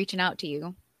end up reaching out to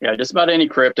you. Yeah, just about any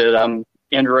cryptid I'm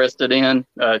interested in.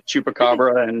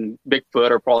 Chupacabra and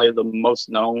Bigfoot are probably the most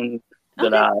known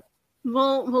that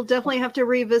We'll definitely have to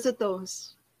revisit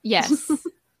those. Yes.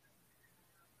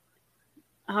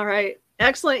 All right.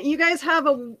 Excellent. You guys have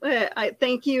I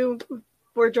thank you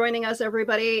for joining us,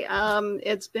 everybody.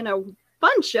 It's been a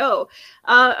fun show.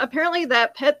 Apparently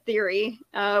that pet theory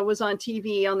was on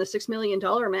TV on the $6 Million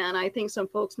Man. I think some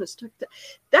folks mistook that.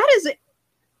 That is it.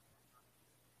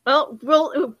 Well,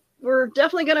 I'm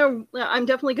definitely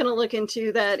gonna look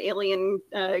into that alien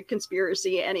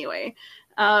conspiracy anyway.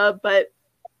 But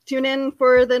tune in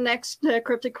for the next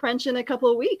Cryptic Crunch in a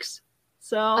couple of weeks.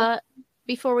 So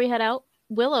before we head out,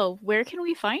 Willow, where can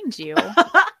we find you?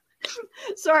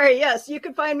 Sorry, yes, you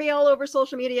can find me all over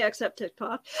social media except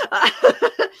TikTok.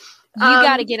 You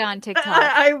got to get on TikTok.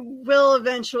 I will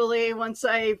eventually once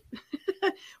I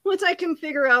can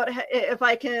figure out if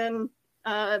I can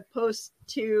post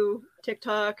to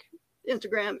TikTok,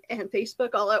 Instagram, and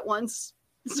Facebook all at once,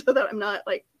 so that I'm not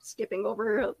like skipping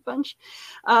over a bunch.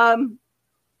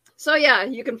 So yeah,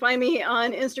 you can find me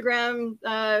on Instagram,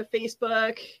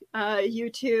 Facebook,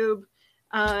 YouTube,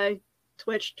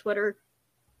 Twitch, Twitter.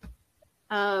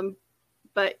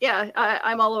 But yeah,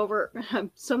 I'm all over.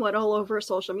 I'm somewhat all over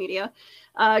social media.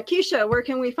 Keisha, where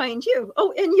can we find you?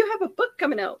 Oh, and you have a book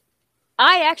coming out.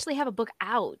 I actually have a book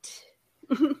out.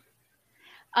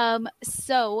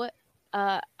 So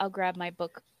I'll grab my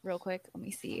book real quick. Let me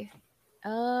see.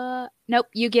 Nope,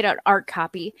 you get an ARC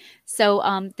copy.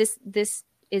 So this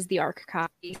is the ARC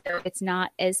copy. So it's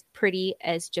not as pretty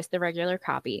as just the regular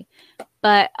copy.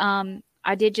 But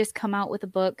I did just come out with a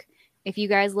book. If you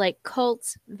guys like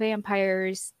cults,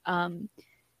 vampires,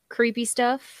 creepy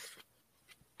stuff,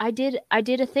 I did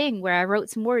a thing where I wrote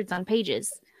some words on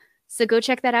pages. So go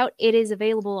check that out. It is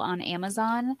available on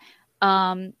Amazon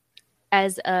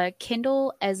as a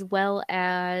Kindle, as well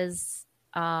as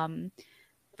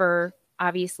for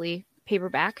obviously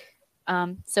paperback.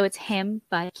 So it's Him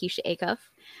by Keisha Acuff.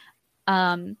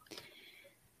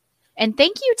 And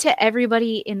thank you to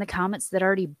everybody in the comments that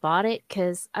already bought it,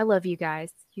 because I love you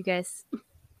guys. You guys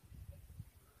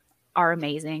are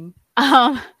amazing.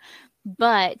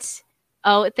 But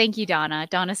thank you, Donna.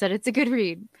 Donna said it's a good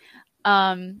read.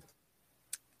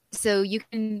 So you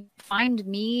can find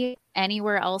me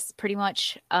anywhere else pretty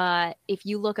much. If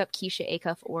you look up Keisha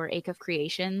Acuff or Acuff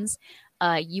Creations,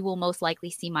 you will most likely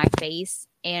see my face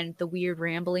and the weird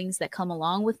ramblings that come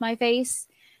along with my face.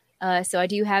 So I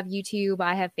do have YouTube,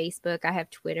 I have Facebook, I have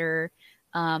Twitter,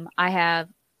 I have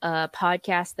a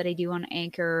podcast that I do on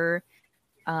Anchor.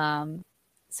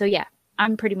 So yeah,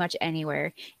 I'm pretty much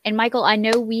anywhere. And Michael, I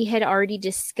know we had already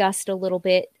discussed a little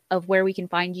bit of where we can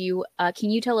find you. Can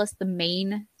you tell us the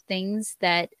main things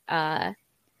that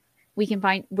we can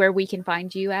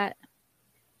find you at?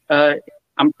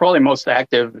 I'm probably most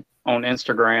active on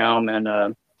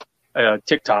Instagram and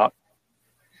TikTok,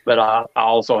 but I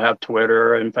also have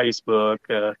Twitter and Facebook.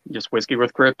 Just Whiskey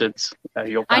with Cryptids.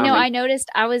 You'll find me. I noticed.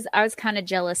 I was kind of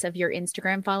jealous of your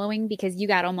Instagram following because you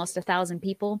got almost 1,000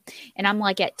 people, and I'm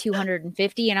like at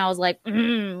 250, and I was like,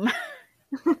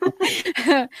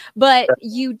 But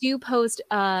you do post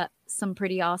some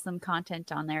pretty awesome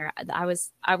content on there. I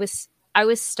was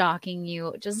stalking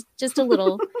you just a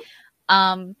little.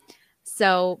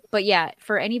 But yeah,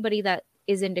 for anybody that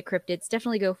is into cryptids,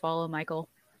 definitely go follow Michael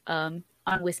on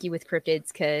Whiskey with Cryptids,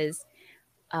 because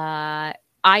I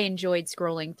enjoyed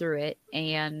scrolling through it,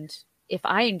 and if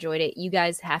I enjoyed it, you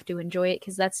guys have to enjoy it,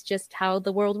 because that's just how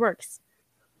the world works.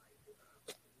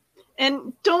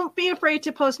 And don't be afraid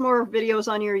to post more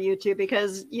videos on your YouTube,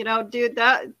 because dude,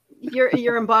 that your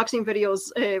unboxing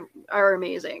videos are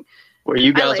amazing. Well,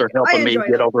 you guys are helping me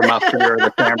get over my fear of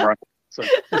the camera. So.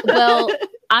 Well,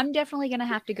 I'm definitely going to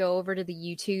have to go over to the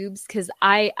YouTubes, because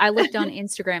I looked on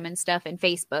Instagram and stuff and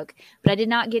Facebook, but I did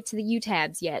not get to the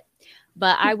U-tabs yet.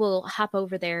 But I will hop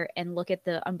over there and look at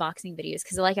the unboxing videos,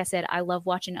 because like I said, I love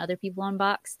watching other people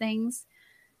unbox things,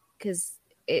 because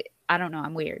I don't know,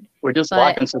 I'm weird. We just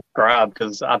like and subscribe,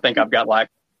 because I think I've got like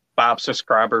 5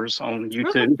 subscribers on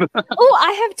YouTube. Oh,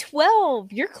 I have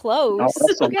 12. You're close.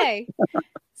 Awesome. Okay.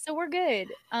 So we're good.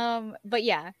 But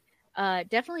yeah.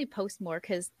 Definitely post more,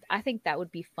 because I think that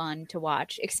would be fun to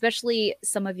watch, especially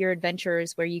some of your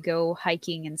adventures where you go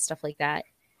hiking and stuff like that.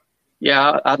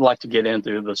 Yeah, I'd like to get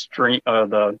into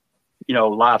the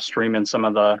live streaming some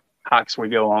of the hikes we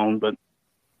go on, but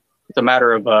it's a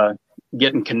matter of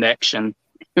getting connection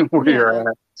where you're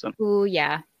at. So. Ooh,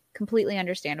 yeah, completely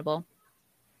understandable.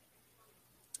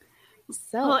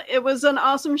 So, well, it was an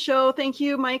awesome show. Thank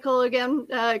you, Michael. Again,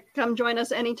 come join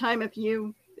us anytime if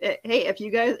you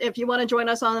want to join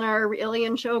us on our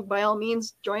alien show, by all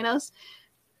means, join us.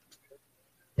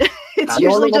 It's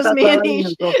usually just me and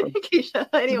Keisha.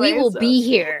 Anyway, we will be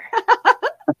here.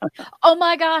 Oh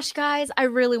my gosh, guys. I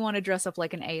really want to dress up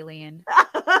like an alien.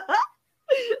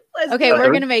 Okay, we're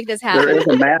going to make this happen. There is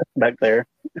a mask back there.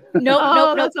 Nope.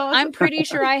 Awesome. I'm pretty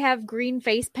sure I have green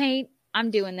face paint.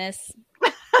 I'm doing this.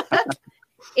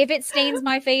 If it stains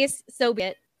my face, so be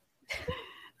it.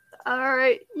 All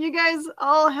right. You guys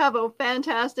all have a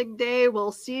fantastic day.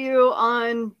 We'll see you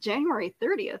on January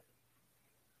 30th.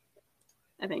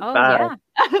 I think. Oh, Bye.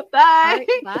 yeah. Bye. Right,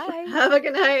 bye. Have a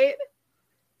good night.